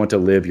how you want to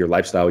live your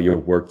lifestyle, your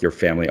work, your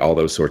family, all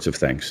those sorts of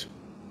things.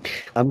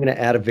 I'm going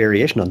to add a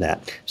variation on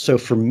that. So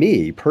for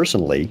me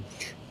personally,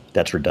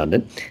 that's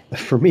redundant.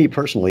 For me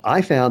personally,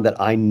 I found that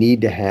I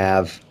need to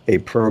have a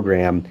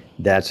program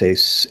that's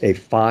a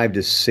 5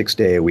 to 6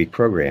 day a week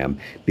program,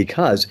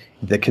 because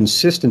the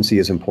consistency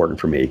is important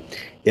for me.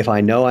 If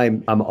I know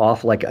I'm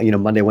off like,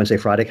 Monday, Wednesday,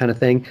 Friday kind of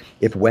thing,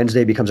 if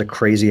Wednesday becomes a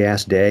crazy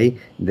ass day,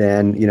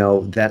 then,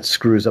 that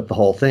screws up the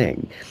whole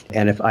thing.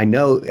 And if I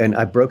know, and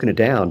I've broken it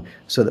down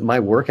so that my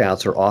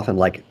workouts are often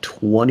like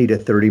 20 to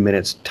 30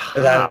 minutes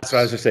tops. That's what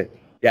I was just saying.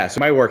 Yeah,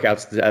 so my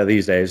workouts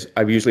these days,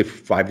 I've usually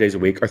 5 days a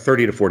week are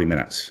 30 to 40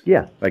 minutes.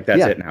 Yeah. Like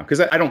that's it now. Because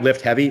I don't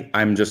lift heavy.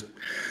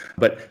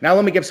 But now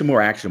let me give some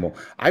more actionable.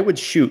 I would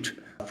shoot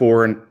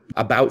for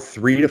about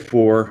 3 to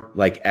 4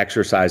 like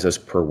exercises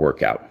per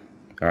workout.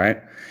 All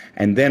right.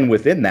 And then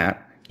within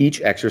that,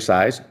 each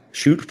exercise,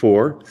 shoot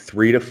for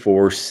 3 to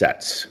 4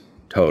 sets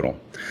total.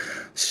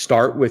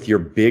 Start with your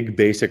big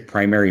basic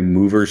primary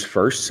movers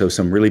first. So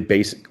some really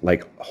basic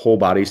like whole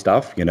body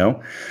stuff,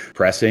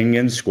 pressing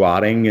and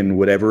squatting and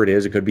whatever it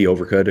is. It could be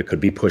overhead, it could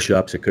be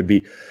push-ups, it could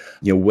be,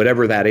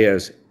 whatever that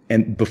is.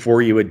 And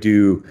before you would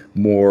do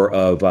more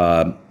of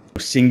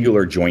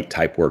singular joint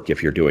type work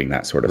if you're doing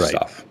that sort of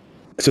stuff.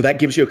 So that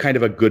gives you a kind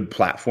of a good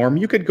platform.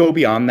 You could go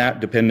beyond that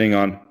depending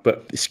on,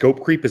 but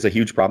scope creep is a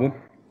huge problem.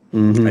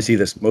 Mm-hmm. I see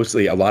this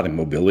mostly a lot in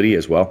mobility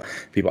as well.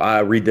 People,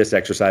 read this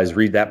exercise,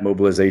 read that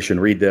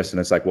mobilization, read this. And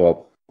it's like,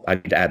 well, I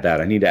need to add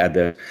that. I need to add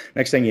that.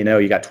 Next thing you know,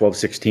 you got 12,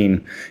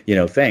 16,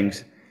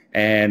 things.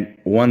 And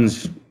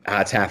one's,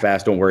 it's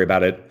half-assed. Don't worry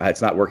about it.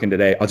 It's not working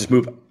today. I'll just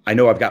move. I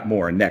know I've got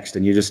more. And next.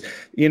 And you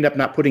end up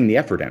not putting the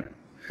effort in.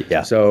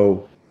 Yeah.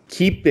 So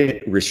keep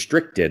it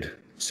restricted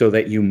so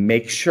that you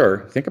make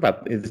sure, think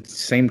about the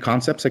same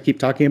concepts I keep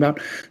talking about,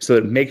 so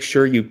that make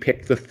sure you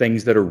pick the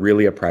things that are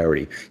really a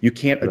priority. You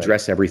can't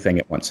address everything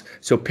at once.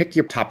 So pick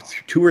your top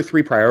 2 or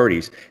 3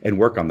 priorities and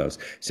work on those.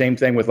 Same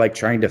thing with like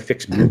trying to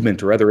fix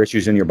movement or other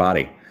issues in your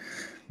body.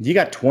 You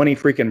got 20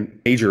 freaking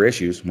major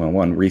issues. Well,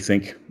 one,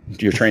 rethink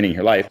your training,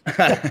 your life.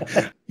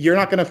 You're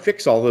not going to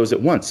fix all those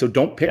at once. So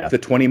don't pick the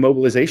 20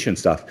 mobilization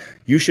stuff.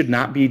 You should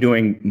not be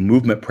doing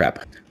movement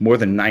prep more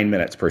than 9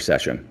 minutes per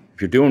session.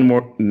 If you're doing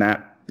more than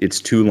that, it's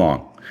too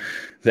long.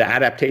 The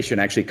adaptation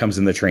actually comes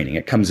in the training.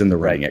 It comes in the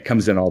running. It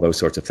comes in all those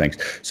sorts of things.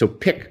 So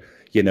pick,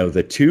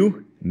 the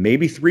 2,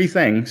 maybe 3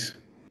 things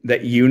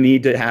that you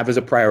need to have as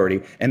a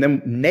priority, and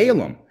then nail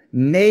them.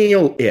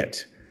 Nail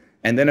it.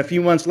 And then a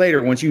few months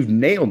later, once you've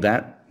nailed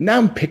that,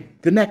 now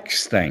pick the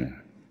next thing.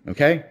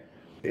 Okay?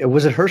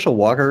 Was it Herschel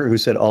Walker who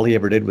said all he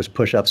ever did was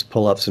push-ups,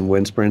 pull-ups, and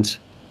wind sprints?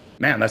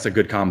 Man, that's a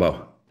good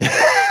combo.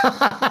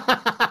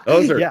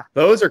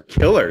 Those are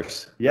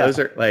killers. Yeah. Those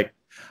are like,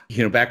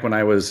 back when I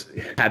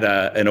had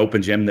an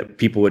open gym that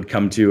people would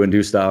come to and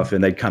do stuff,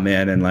 and they'd come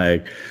in and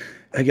like,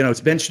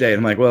 it's bench day. And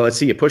I'm like, well, let's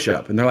see you push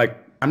up. And they're like,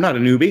 I'm not a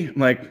newbie.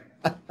 I'm like,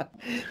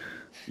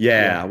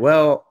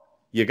 well,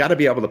 you got to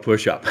be able to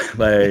push up.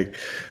 Like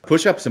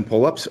push-ups and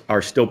pull-ups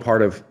are still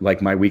part of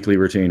like my weekly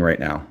routine right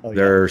now.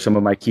 They're some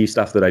of my key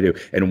stuff that I do.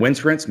 And wind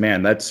sprints,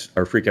 man,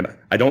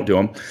 I don't do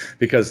them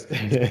because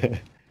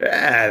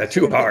they're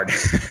too hard.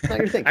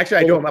 Actually,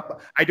 I do them up.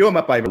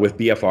 With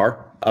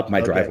BFR up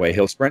my driveway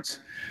hill sprints.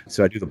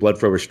 So I do the blood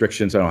flow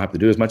restrictions. I don't have to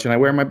do as much, and I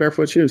wear my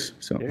barefoot shoes.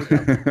 So,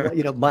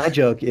 well, my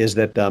joke is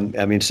that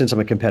since I'm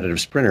a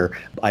competitive sprinter,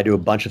 I do a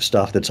bunch of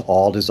stuff that's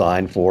all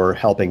designed for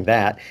helping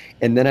that,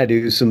 and then I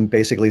do some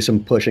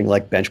pushing,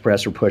 like bench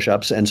press or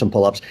push-ups, and some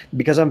pull-ups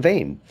because I'm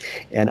vain,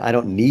 and I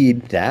don't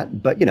need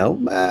that. But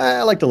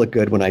I like to look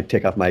good when I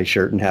take off my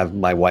shirt and have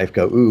my wife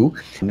go, "Ooh."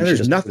 And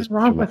there's nothing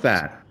wrong with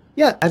that.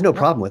 Yeah, I have no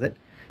problem with it.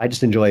 I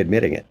just enjoy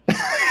admitting it.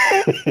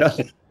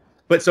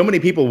 But so many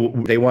people,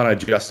 they want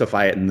to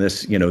justify it in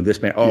this,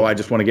 this man. Oh, I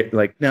just want to get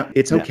like, no,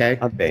 it's okay.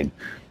 I'm vain.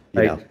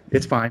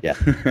 It's fine. Yeah.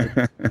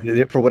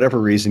 For whatever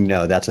reason,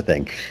 no, that's a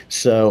thing.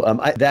 So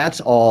that's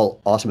all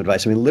awesome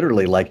advice. I mean,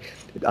 literally, like,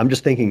 I'm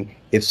just thinking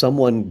if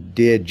someone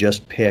did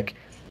just pick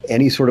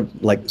any sort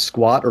of like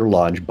squat or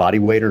lunge, body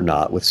weight or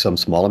not, with some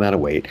small amount of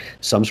weight,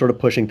 some sort of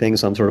pushing thing,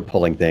 some sort of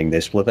pulling thing. They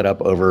split that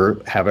up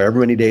over however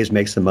many days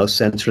makes the most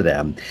sense for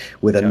them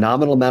with a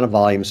nominal amount of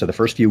volume. So the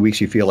first few weeks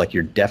you feel like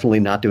you're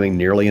definitely not doing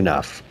nearly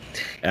enough.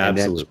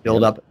 Absolutely. And then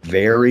build up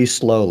very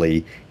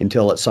slowly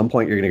until at some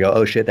point you're going to go,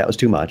 oh shit, that was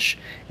too much.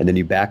 And then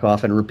you back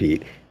off and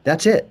repeat.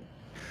 That's it.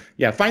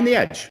 Yeah. Find the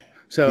edge.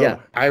 So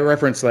I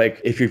reference like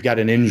if you've got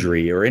an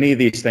injury or any of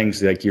these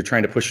things like you're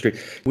trying to push through,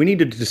 we need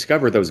to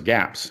discover those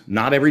gaps.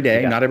 Not every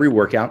day, not every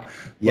workout.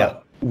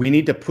 But we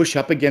need to push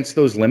up against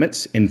those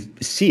limits and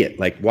see it.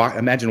 Like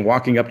imagine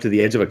walking up to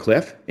the edge of a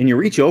cliff and you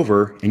reach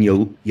over and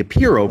you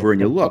peer over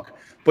and you look,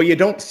 but you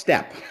don't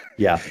step.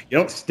 Yeah. You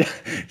don't step.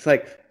 It's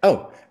like,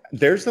 oh,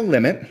 there's the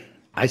limit.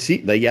 I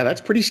see. Yeah,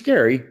 that's pretty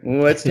scary.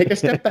 Let's take a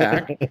step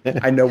back.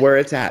 I know where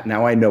it's at.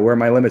 Now I know where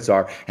my limits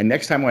are. And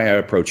next time when I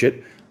approach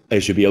it,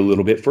 it should be a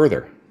little bit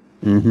further.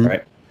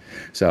 Right.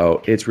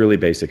 So it's really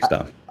basic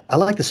stuff. I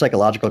like the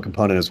psychological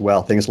component as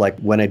well. Things like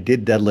when I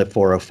did deadlift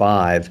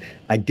 405,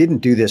 I didn't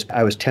do this.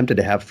 I was tempted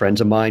to have friends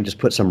of mine just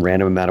put some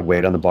random amount of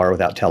weight on the bar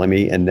without telling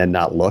me and then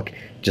not look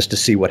just to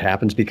see what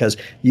happens, because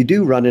you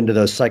do run into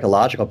those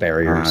psychological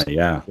barriers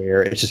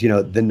where it's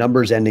just, the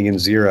numbers ending in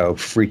 0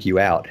 freak you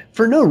out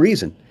for no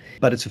reason.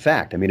 But it's a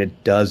fact. I mean,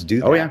 it does do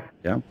that. Oh, yeah.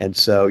 Yeah. And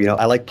so,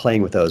 I like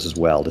playing with those as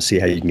well to see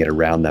how you can get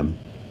around them.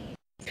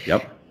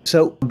 Yep.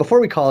 So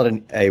before we call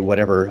it a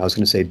whatever, I was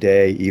going to say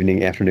day,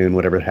 evening, afternoon,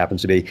 whatever it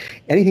happens to be,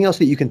 anything else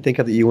that you can think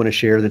of that you want to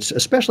share, that's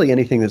especially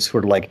anything that's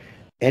sort of like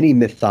any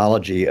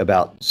mythology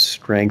about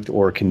strength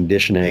or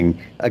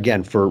conditioning,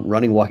 again, for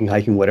running, walking,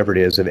 hiking, whatever it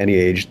is of any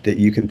age, that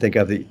you can think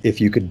of that if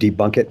you could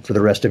debunk it for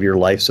the rest of your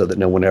life so that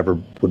no one ever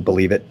would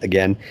believe it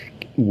again,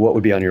 what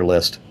would be on your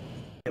list?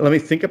 Let me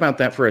think about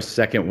that for a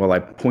second while I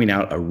point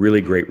out a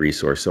really great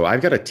resource. So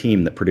I've got a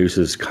team that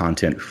produces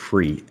content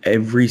free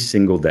every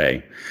single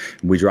day.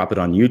 We drop it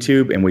on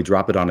YouTube and we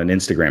drop it on an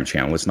Instagram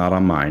channel. It's not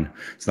on mine.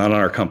 It's not on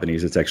our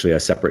company's. It's actually a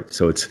separate.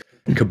 So it's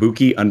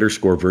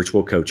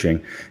Kabuki_virtual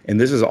coaching.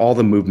 And this is all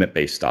the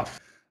movement-based stuff.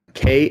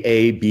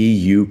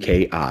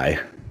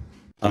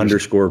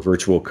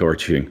 KABUKI_virtual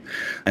coaching.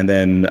 And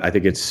then I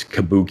think it's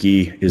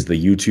Kabuki is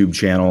the YouTube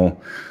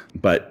channel.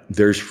 But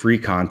there's free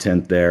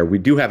content there. We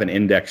do have an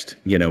indexed,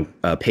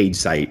 paid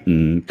site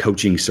and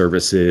coaching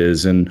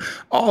services and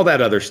all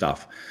that other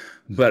stuff.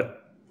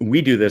 But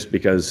we do this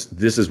because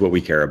this is what we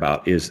care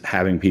about, is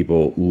having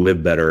people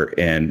live better,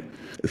 and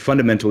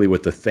fundamentally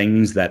with the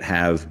things that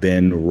have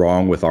been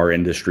wrong with our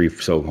industry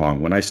for so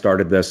long. When I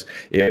started this,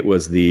 it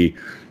was you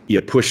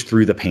push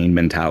through the pain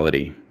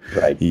mentality.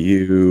 Right.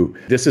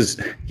 This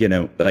is,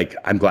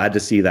 I'm glad to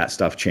see that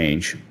stuff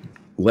change.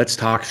 Let's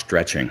talk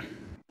stretching.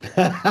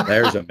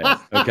 There's a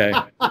myth. Okay.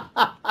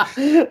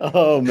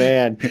 Oh,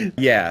 man.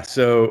 Yeah.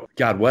 So,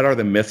 God, what are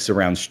the myths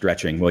around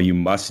stretching? Well, you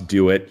must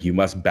do it. You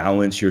must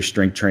balance your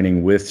strength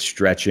training with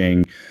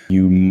stretching.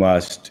 You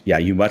must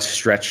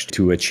stretch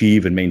to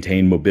achieve and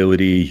maintain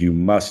mobility.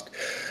 When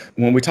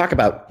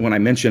I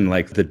mention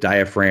like the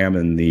diaphragm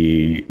and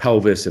the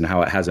pelvis and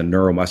how it has a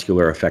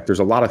neuromuscular effect, there's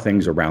a lot of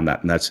things around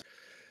that. And that's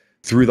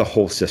through the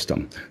whole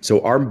system.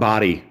 So our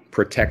body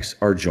protects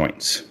our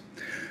joints.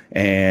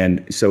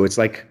 And so it's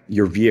like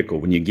your vehicle.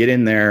 When you get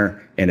in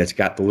there and it's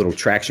got the little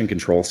traction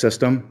control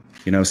system,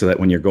 so that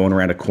when you're going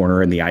around a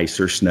corner in the ice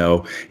or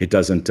snow, it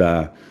doesn't,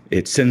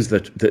 it sends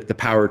the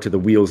power to the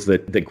wheels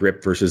that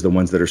grip versus the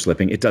ones that are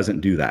slipping. It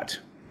doesn't do that,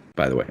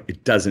 by the way.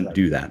 It doesn't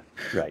do that.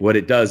 Right. What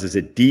it does is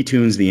it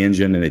detunes the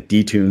engine and it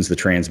detunes the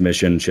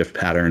transmission shift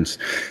patterns.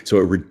 So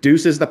it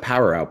reduces the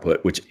power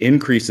output, which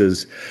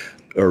increases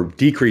or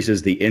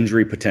decreases the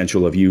injury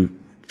potential of you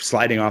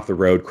sliding off the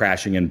road,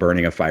 crashing and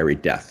burning a fiery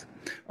death.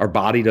 Our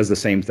body does the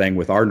same thing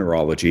with our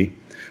neurology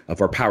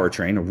of our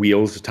powertrain, our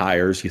wheels,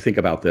 tires. You think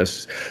about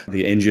this.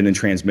 The engine and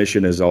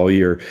transmission is all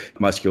your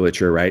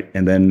musculature, right?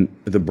 And then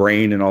the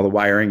brain and all the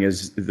wiring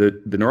is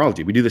the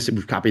neurology. We do this,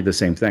 we've copied the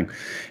same thing.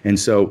 And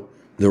so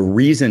the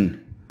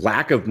reason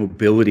lack of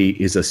mobility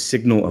is a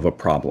signal of a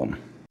problem.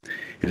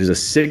 It is a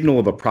signal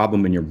of a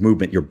problem in your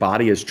movement. Your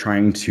body is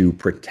trying to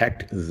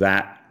protect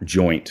that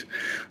joint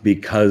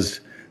because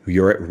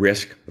you're at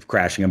risk of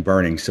crashing and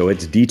burning. So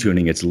it's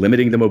detuning, it's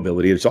limiting the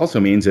mobility. It also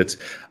means it's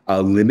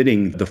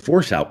limiting the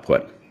force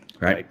output,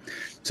 right?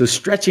 So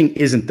stretching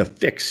isn't the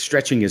fix.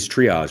 Stretching is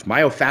triage.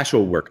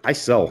 Myofascial work, I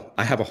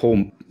have a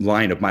whole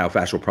line of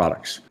myofascial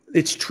products.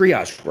 It's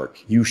triage work.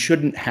 You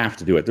shouldn't have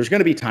to do it. There's going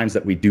to be times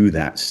that we do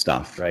that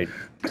stuff. Right.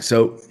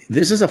 So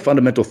this is a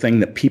fundamental thing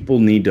that people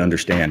need to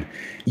understand.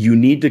 You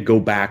need to go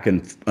back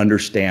and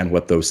understand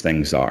what those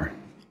things are.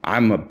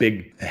 I'm a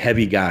big,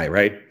 heavy guy,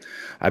 right?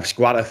 I've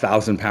squat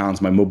 1,000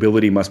 pounds. My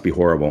mobility must be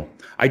horrible.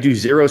 I do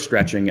 0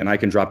 stretching and I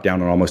can drop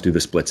down and almost do the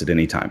splits at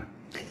any time.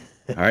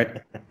 All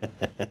right.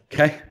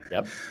 Okay.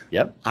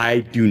 Yep.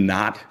 I do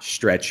not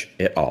stretch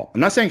at all. I'm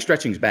not saying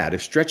stretching is bad.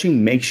 If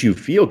stretching makes you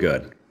feel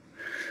good,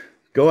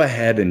 go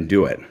ahead and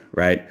do it.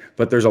 Right.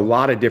 But there's a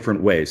lot of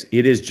different ways.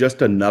 It is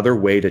just another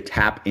way to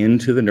tap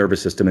into the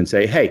nervous system and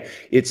say, hey,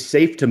 it's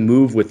safe to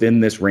move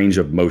within this range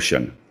of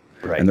motion.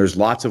 Right. And there's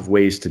lots of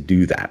ways to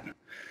do that.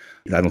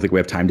 I don't think we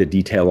have time to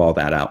detail all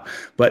that out,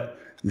 but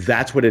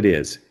that's what it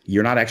is.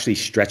 You're not actually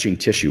stretching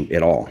tissue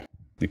at all.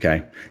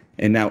 Okay.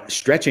 And now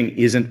stretching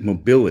isn't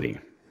mobility.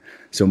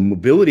 So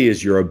mobility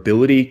is your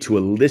ability to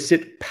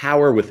elicit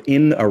power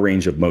within a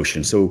range of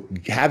motion. So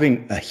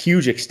having a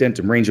huge extent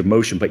and range of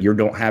motion, but you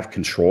don't have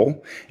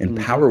control and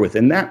power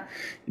within that,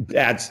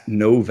 adds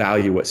no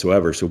value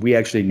whatsoever. So we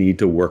actually need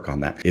to work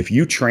on that. If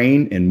you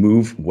train and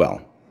move well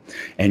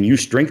and you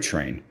strength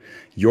train,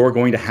 you're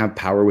going to have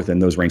power within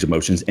those range of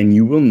motions, and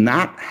you will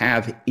not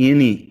have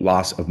any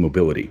loss of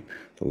mobility.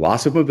 The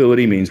loss of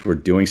mobility means we're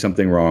doing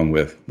something wrong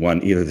with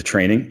either the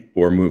training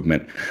or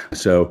movement.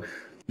 So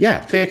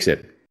yeah, fix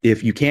it.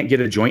 If you can't get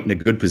a joint in a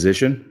good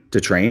position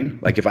to train,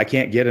 like if I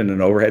can't get in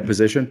an overhead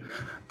position,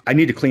 I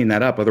need to clean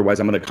that up. Otherwise,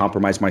 I'm going to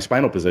compromise my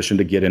spinal position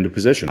to get into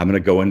position. I'm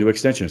going to go into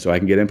extension so I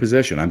can get in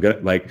position. I'm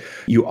going to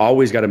you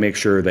always got to make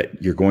sure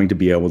that you're going to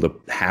be able to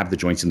have the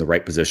joints in the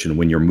right position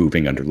when you're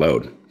moving under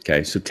load.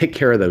 Okay. So take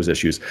care of those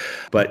issues.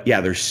 But yeah,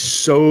 there's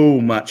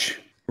so much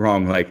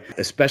wrong. Like,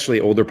 especially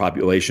older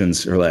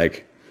populations are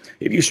like,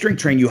 if you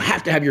strength train, you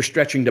have to have your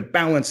stretching to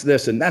balance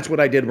this. And that's what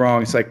I did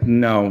wrong. It's like,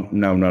 no,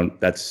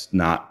 that's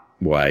not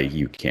why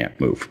you can't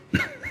move.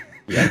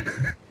 Yeah.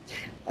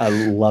 I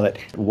love it.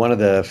 One of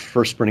the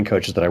first sprinting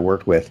coaches that I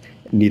worked with,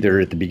 neither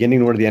at the beginning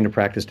nor at the end of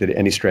practice did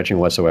any stretching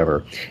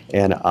whatsoever.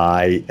 And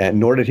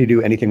nor did he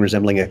do anything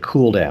resembling a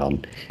cool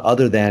down,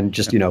 other than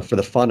just, for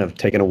the fun of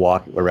taking a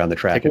walk around the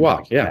track. Take a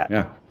walk.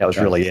 Yeah. That was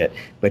really it.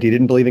 But he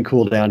didn't believe in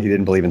cool down. He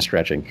didn't believe in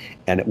stretching,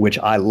 and which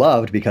I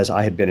loved because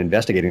I had been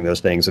investigating those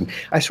things. And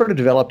I sort of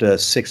developed a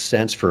sixth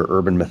sense for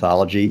urban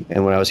mythology.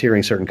 And when I was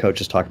hearing certain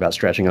coaches talk about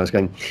stretching, I was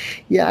going,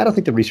 yeah, I don't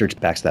think the research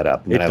backs that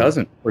up. It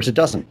doesn't. Of course, it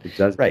doesn't. It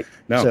does. Right.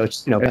 No. So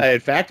it's, in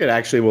fact, it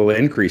actually will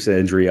increase the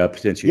injury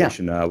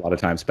potentiation a lot of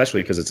times,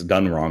 especially because it's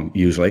done wrong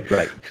usually.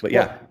 Right. But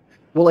yeah.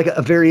 Well, like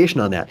a variation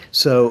on that.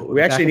 So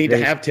we actually need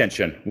to have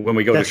tension when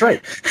we go. That's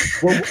right.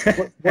 Well,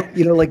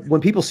 like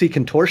when people see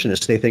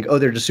contortionists, they think, oh,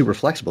 they're just super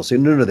flexible. So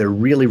no, they're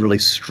really, really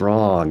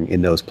strong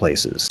in those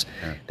places.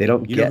 Yeah. They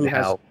don't get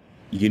how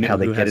they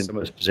get into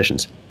those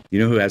positions. You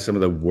know who has some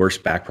of the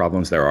worst back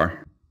problems there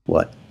are?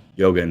 What?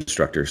 Yoga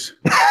instructors.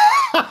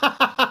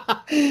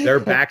 Their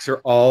backs are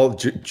all,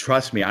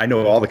 trust me, I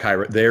know all the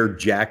chiro, they're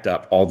jacked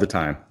up all the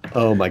time.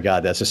 Oh my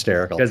God, that's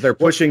hysterical. Because they're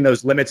pushing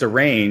those limits of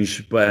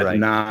range, but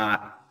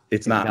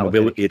it's not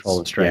mobility.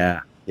 It's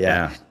strength.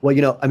 Yeah.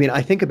 Well,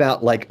 I think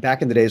about like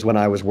back in the days when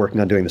I was working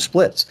on doing the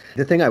splits,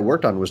 the thing I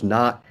worked on was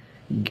not,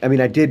 I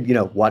did,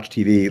 watch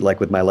TV like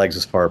with my legs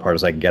as far apart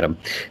as I could get them.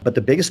 But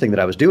the biggest thing that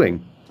I was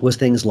doing was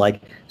things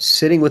like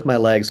sitting with my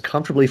legs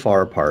comfortably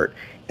far apart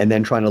and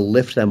then trying to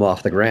lift them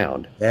off the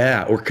ground.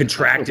 Yeah, or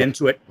contract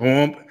into it.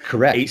 Boom.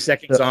 Correct. 8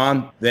 seconds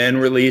on, then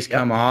release,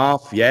 come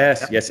off.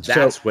 Yes.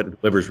 That's what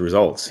delivers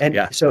results. And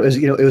so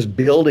it was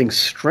building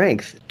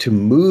strength to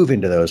move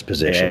into those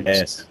positions.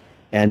 Yes.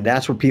 And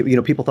that's what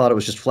people thought it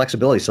was just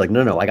flexibility. It's like,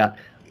 no, I got,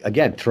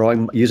 again,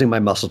 using my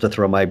muscles to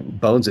throw my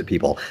bones at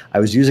people. I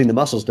was using the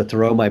muscles to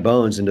throw my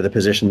bones into the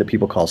position that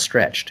people call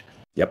stretched.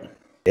 Yep.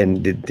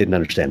 And didn't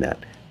understand that.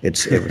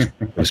 It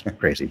was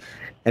crazy.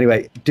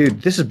 Anyway,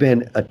 dude, this has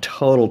been a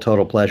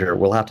total pleasure.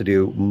 We'll have to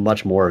do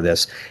much more of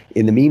this.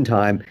 In the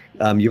meantime,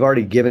 you've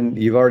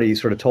already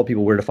sort of told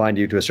people where to find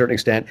you to a certain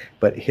extent,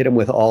 but hit them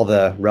with all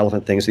the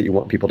relevant things that you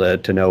want people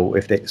to know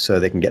so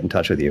they can get in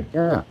touch with you.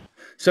 Yeah.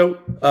 So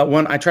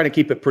one, I try to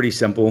keep it pretty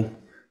simple.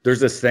 There's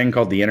this thing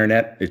called the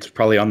internet. It's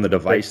probably on the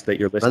device that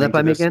you're listening to. Run that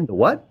by me again. The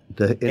what?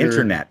 The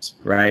internet,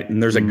 right?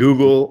 And there's a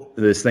Google.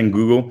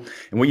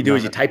 And what you do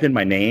is you type in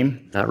my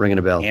name. Not ringing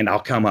a bell. And I'll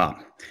come up.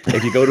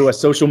 If you go to a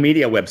social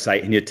media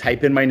website and you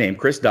type in my name,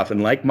 Chris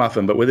Duffin, like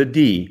muffin, but with a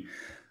D,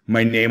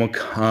 my name will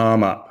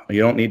come up.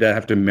 You don't need to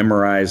have to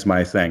memorize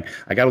my thing.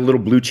 I got a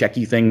little blue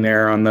checky thing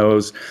there on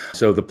those.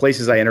 So the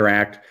places I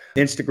interact,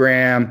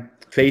 Instagram,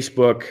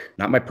 Facebook,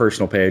 not my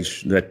personal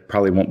page. That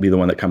probably won't be the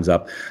one that comes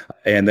up.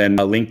 And then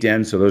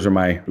LinkedIn. So those are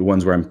my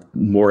ones where I'm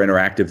more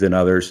interactive than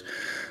others.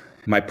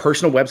 My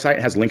personal website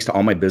has links to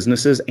all my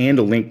businesses and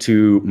a link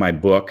to my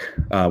book,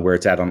 where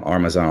it's at on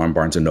Amazon,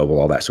 Barnes & Noble,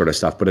 all that sort of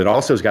stuff. But it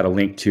also has got a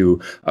link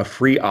to a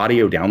free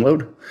audio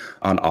download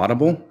on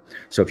Audible.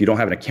 So if you don't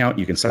have an account,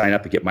 you can sign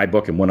up and get my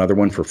book and one other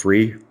one for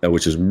free,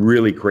 which is a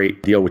really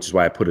great deal, which is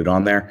why I put it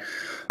on there.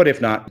 But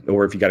if not,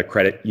 or if you got a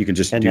credit, you can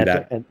just do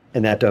that.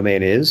 And that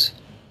domain is?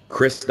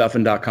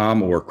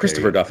 chrisduffin.com or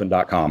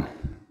christopherduffin.com.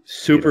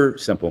 Super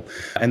simple.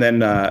 And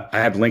then I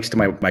have links to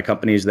my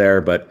companies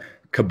there, but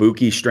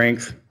Kabuki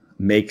Strength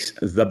makes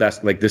the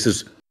best. Like, this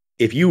is,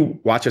 if you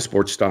watch a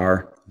sports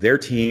star, their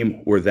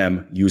team or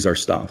them use our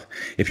stuff.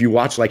 If you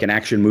watch like an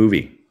action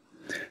movie,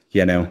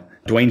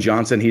 Dwayne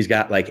Johnson, he's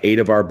got like 8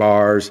 of our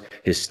bars.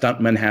 His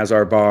stuntman has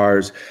our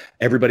bars.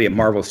 Everybody at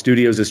Marvel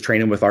Studios is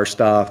training with our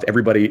stuff.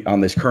 Everybody on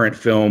this current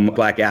film,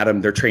 Black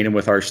Adam, they're training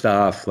with our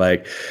stuff.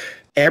 Like,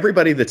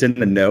 everybody that's in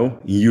the know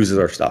uses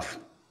our stuff.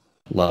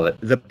 Love it.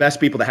 The best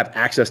people that have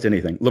access to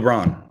anything.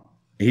 LeBron,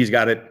 he's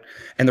got it.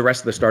 And the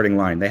rest of the starting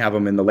line, they have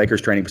them in the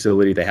Lakers training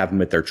facility. They have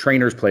them at their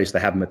trainer's place. They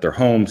have them at their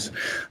homes.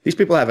 These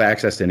people have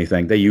access to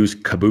anything. They use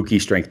Kabuki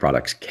Strength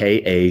products,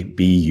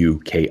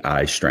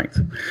 Kabuki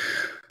Strength.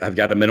 I've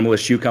got a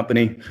minimalist shoe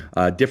company,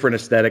 different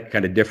aesthetic,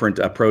 kind of different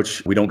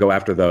approach. We don't go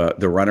after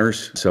the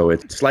runners, so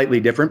it's slightly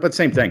different, but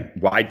same thing.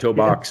 Wide toe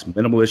box,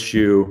 minimalist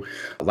shoe,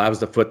 allows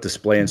the foot to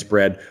splay and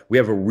spread. We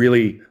have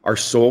our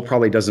sole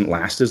probably doesn't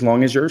last as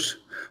long as yours,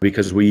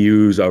 because we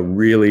use a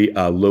really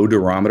low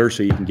durometer,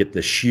 so you can get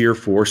the sheer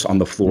force on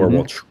the floor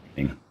while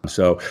training.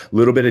 So a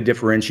little bit of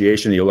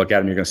differentiation. You'll look at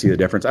them, you're going to see the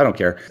difference. I don't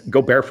care.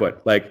 Go barefoot.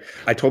 Like,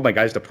 I told my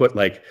guys to put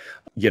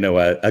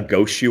a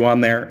ghost shoe on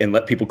there and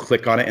let people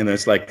click on it. And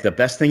it's like, the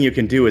best thing you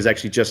can do is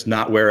actually just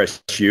not wear a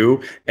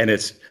shoe, and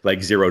it's like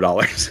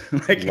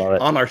 $0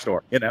 like on our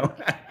store,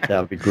 That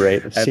would be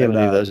great.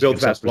 Build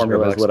Fast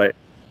Formula is what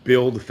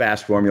build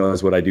fast formula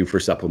is what I do for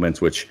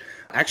supplements, which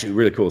actually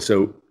really cool.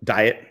 So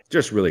diet,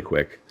 just really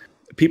quick.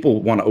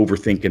 People want to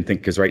overthink and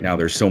think because right now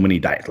there's so many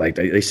diets. Like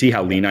they see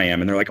how lean I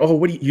am and they're like,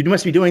 oh, you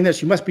must be doing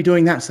this. You must be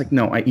doing that. It's like,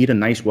 no, I eat a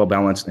nice,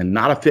 well-balanced and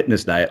not a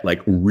fitness diet, like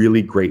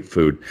really great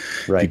food.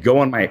 Right. If you go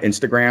on my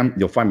Instagram,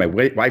 you'll find my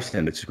wife's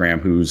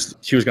Instagram,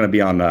 she was going to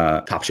be on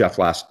Top Chef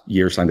last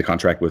year, signed the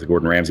contract with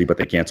Gordon Ramsay, but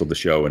they canceled the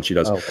show. And she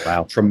does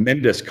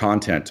tremendous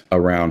content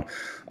around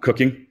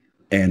cooking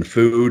and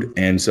food.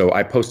 And so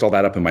I post all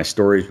that up in my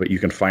stories, but you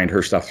can find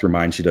her stuff through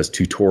mine. She does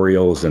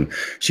tutorials and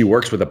she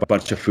works with a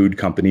bunch of food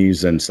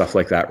companies and stuff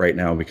like that right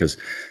now because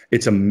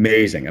it's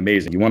amazing.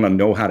 You want to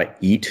know how to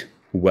eat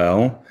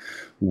well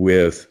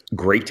with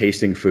great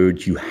tasting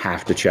food, you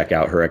have to check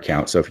out her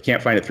account. So if you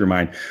can't find it through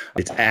mine,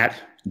 it's at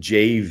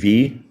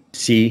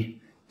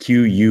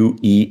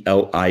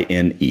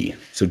JVCQUELINE.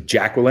 So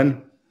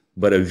Jacqueline,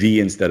 but a V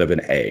instead of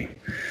an A.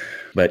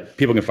 But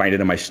people can find it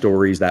in my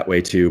stories that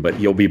way too, but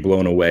you'll be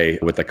blown away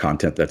with the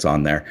content that's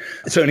on there.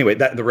 So anyway,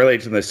 the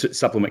relation to the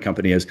supplement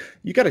company is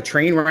you got to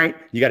train right,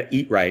 you got to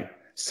eat right.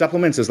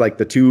 Supplements is like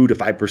the 2 to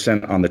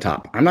 5% on the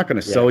top. I'm not going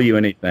to sell you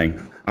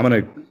anything.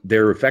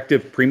 They're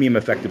effective, premium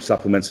effective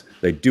supplements.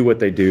 They do what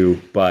they do,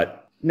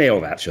 but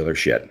nail that other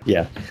shit.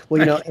 Yeah.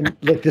 Well, and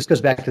look, this goes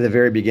back to the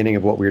very beginning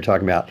of what we were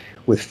talking about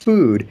with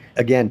food.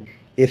 Again,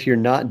 if you're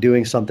not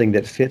doing something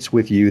that fits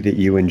with you, that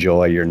you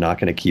enjoy, you're not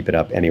going to keep it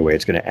up anyway.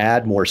 It's going to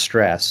add more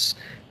stress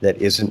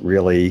that isn't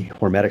really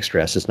hormetic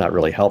stress. It's not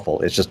really helpful.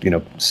 It's just,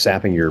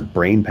 sapping your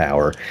brain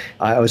power.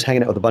 I was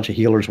hanging out with a bunch of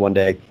healers one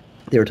day.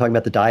 They were talking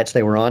about the diets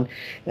they were on,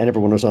 and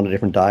everyone was on a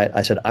different diet.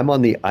 I said, I'm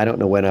on the I don't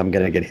know when I'm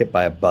going to get hit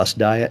by a bus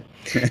diet.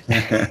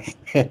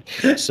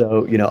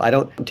 So, I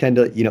don't tend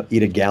to,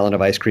 eat a gallon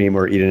of ice cream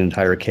or eat an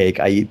entire cake.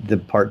 I eat the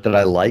part that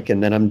I like,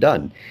 and then I'm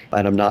done.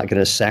 And I'm not going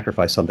to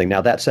sacrifice something. Now,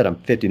 that said, I'm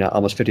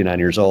almost 59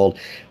 years old.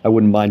 I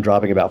wouldn't mind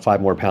dropping about 5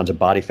 more pounds of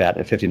body fat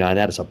at 59.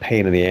 That is a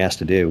pain in the ass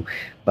to do.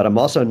 But I'm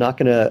also not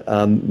going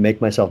to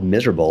make myself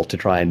miserable to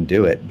try and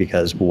do it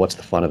because, well, what's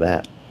the fun of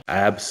that?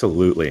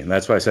 Absolutely. And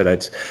that's why I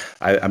said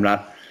I'm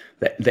not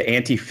the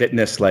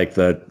anti-fitness, like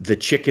the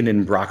chicken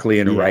and broccoli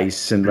and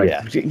rice and you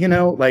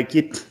don't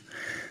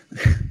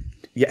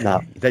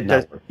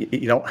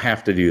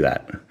have to do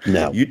that.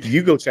 No.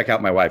 You go check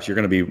out my wife's. You're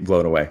going to be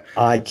blown away.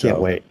 I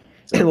can't wait.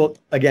 Well,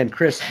 again,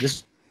 Chris,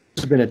 this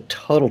has been a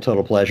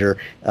total pleasure.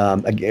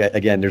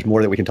 Again, there's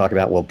more that we can talk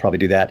about. We'll probably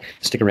do that.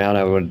 Stick around.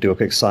 I want to do a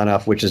quick sign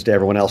off, which is to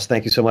everyone else.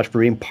 Thank you so much for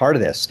being part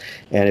of this.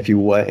 And if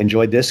you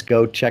enjoyed this,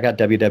 go check out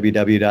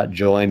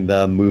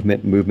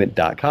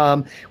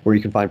www.jointhemovementmovement.com, where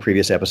you can find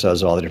previous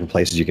episodes of all the different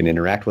places you can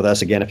interact with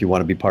us. Again, if you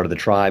want to be part of the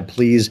tribe,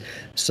 please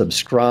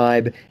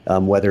subscribe,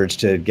 whether it's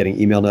to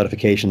getting email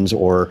notifications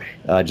or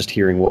just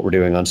hearing what we're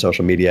doing on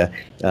social media.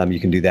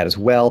 You can do that as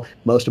well.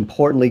 Most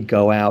importantly,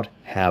 go out,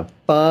 have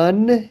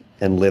fun,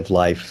 and live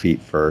life feet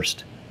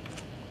first.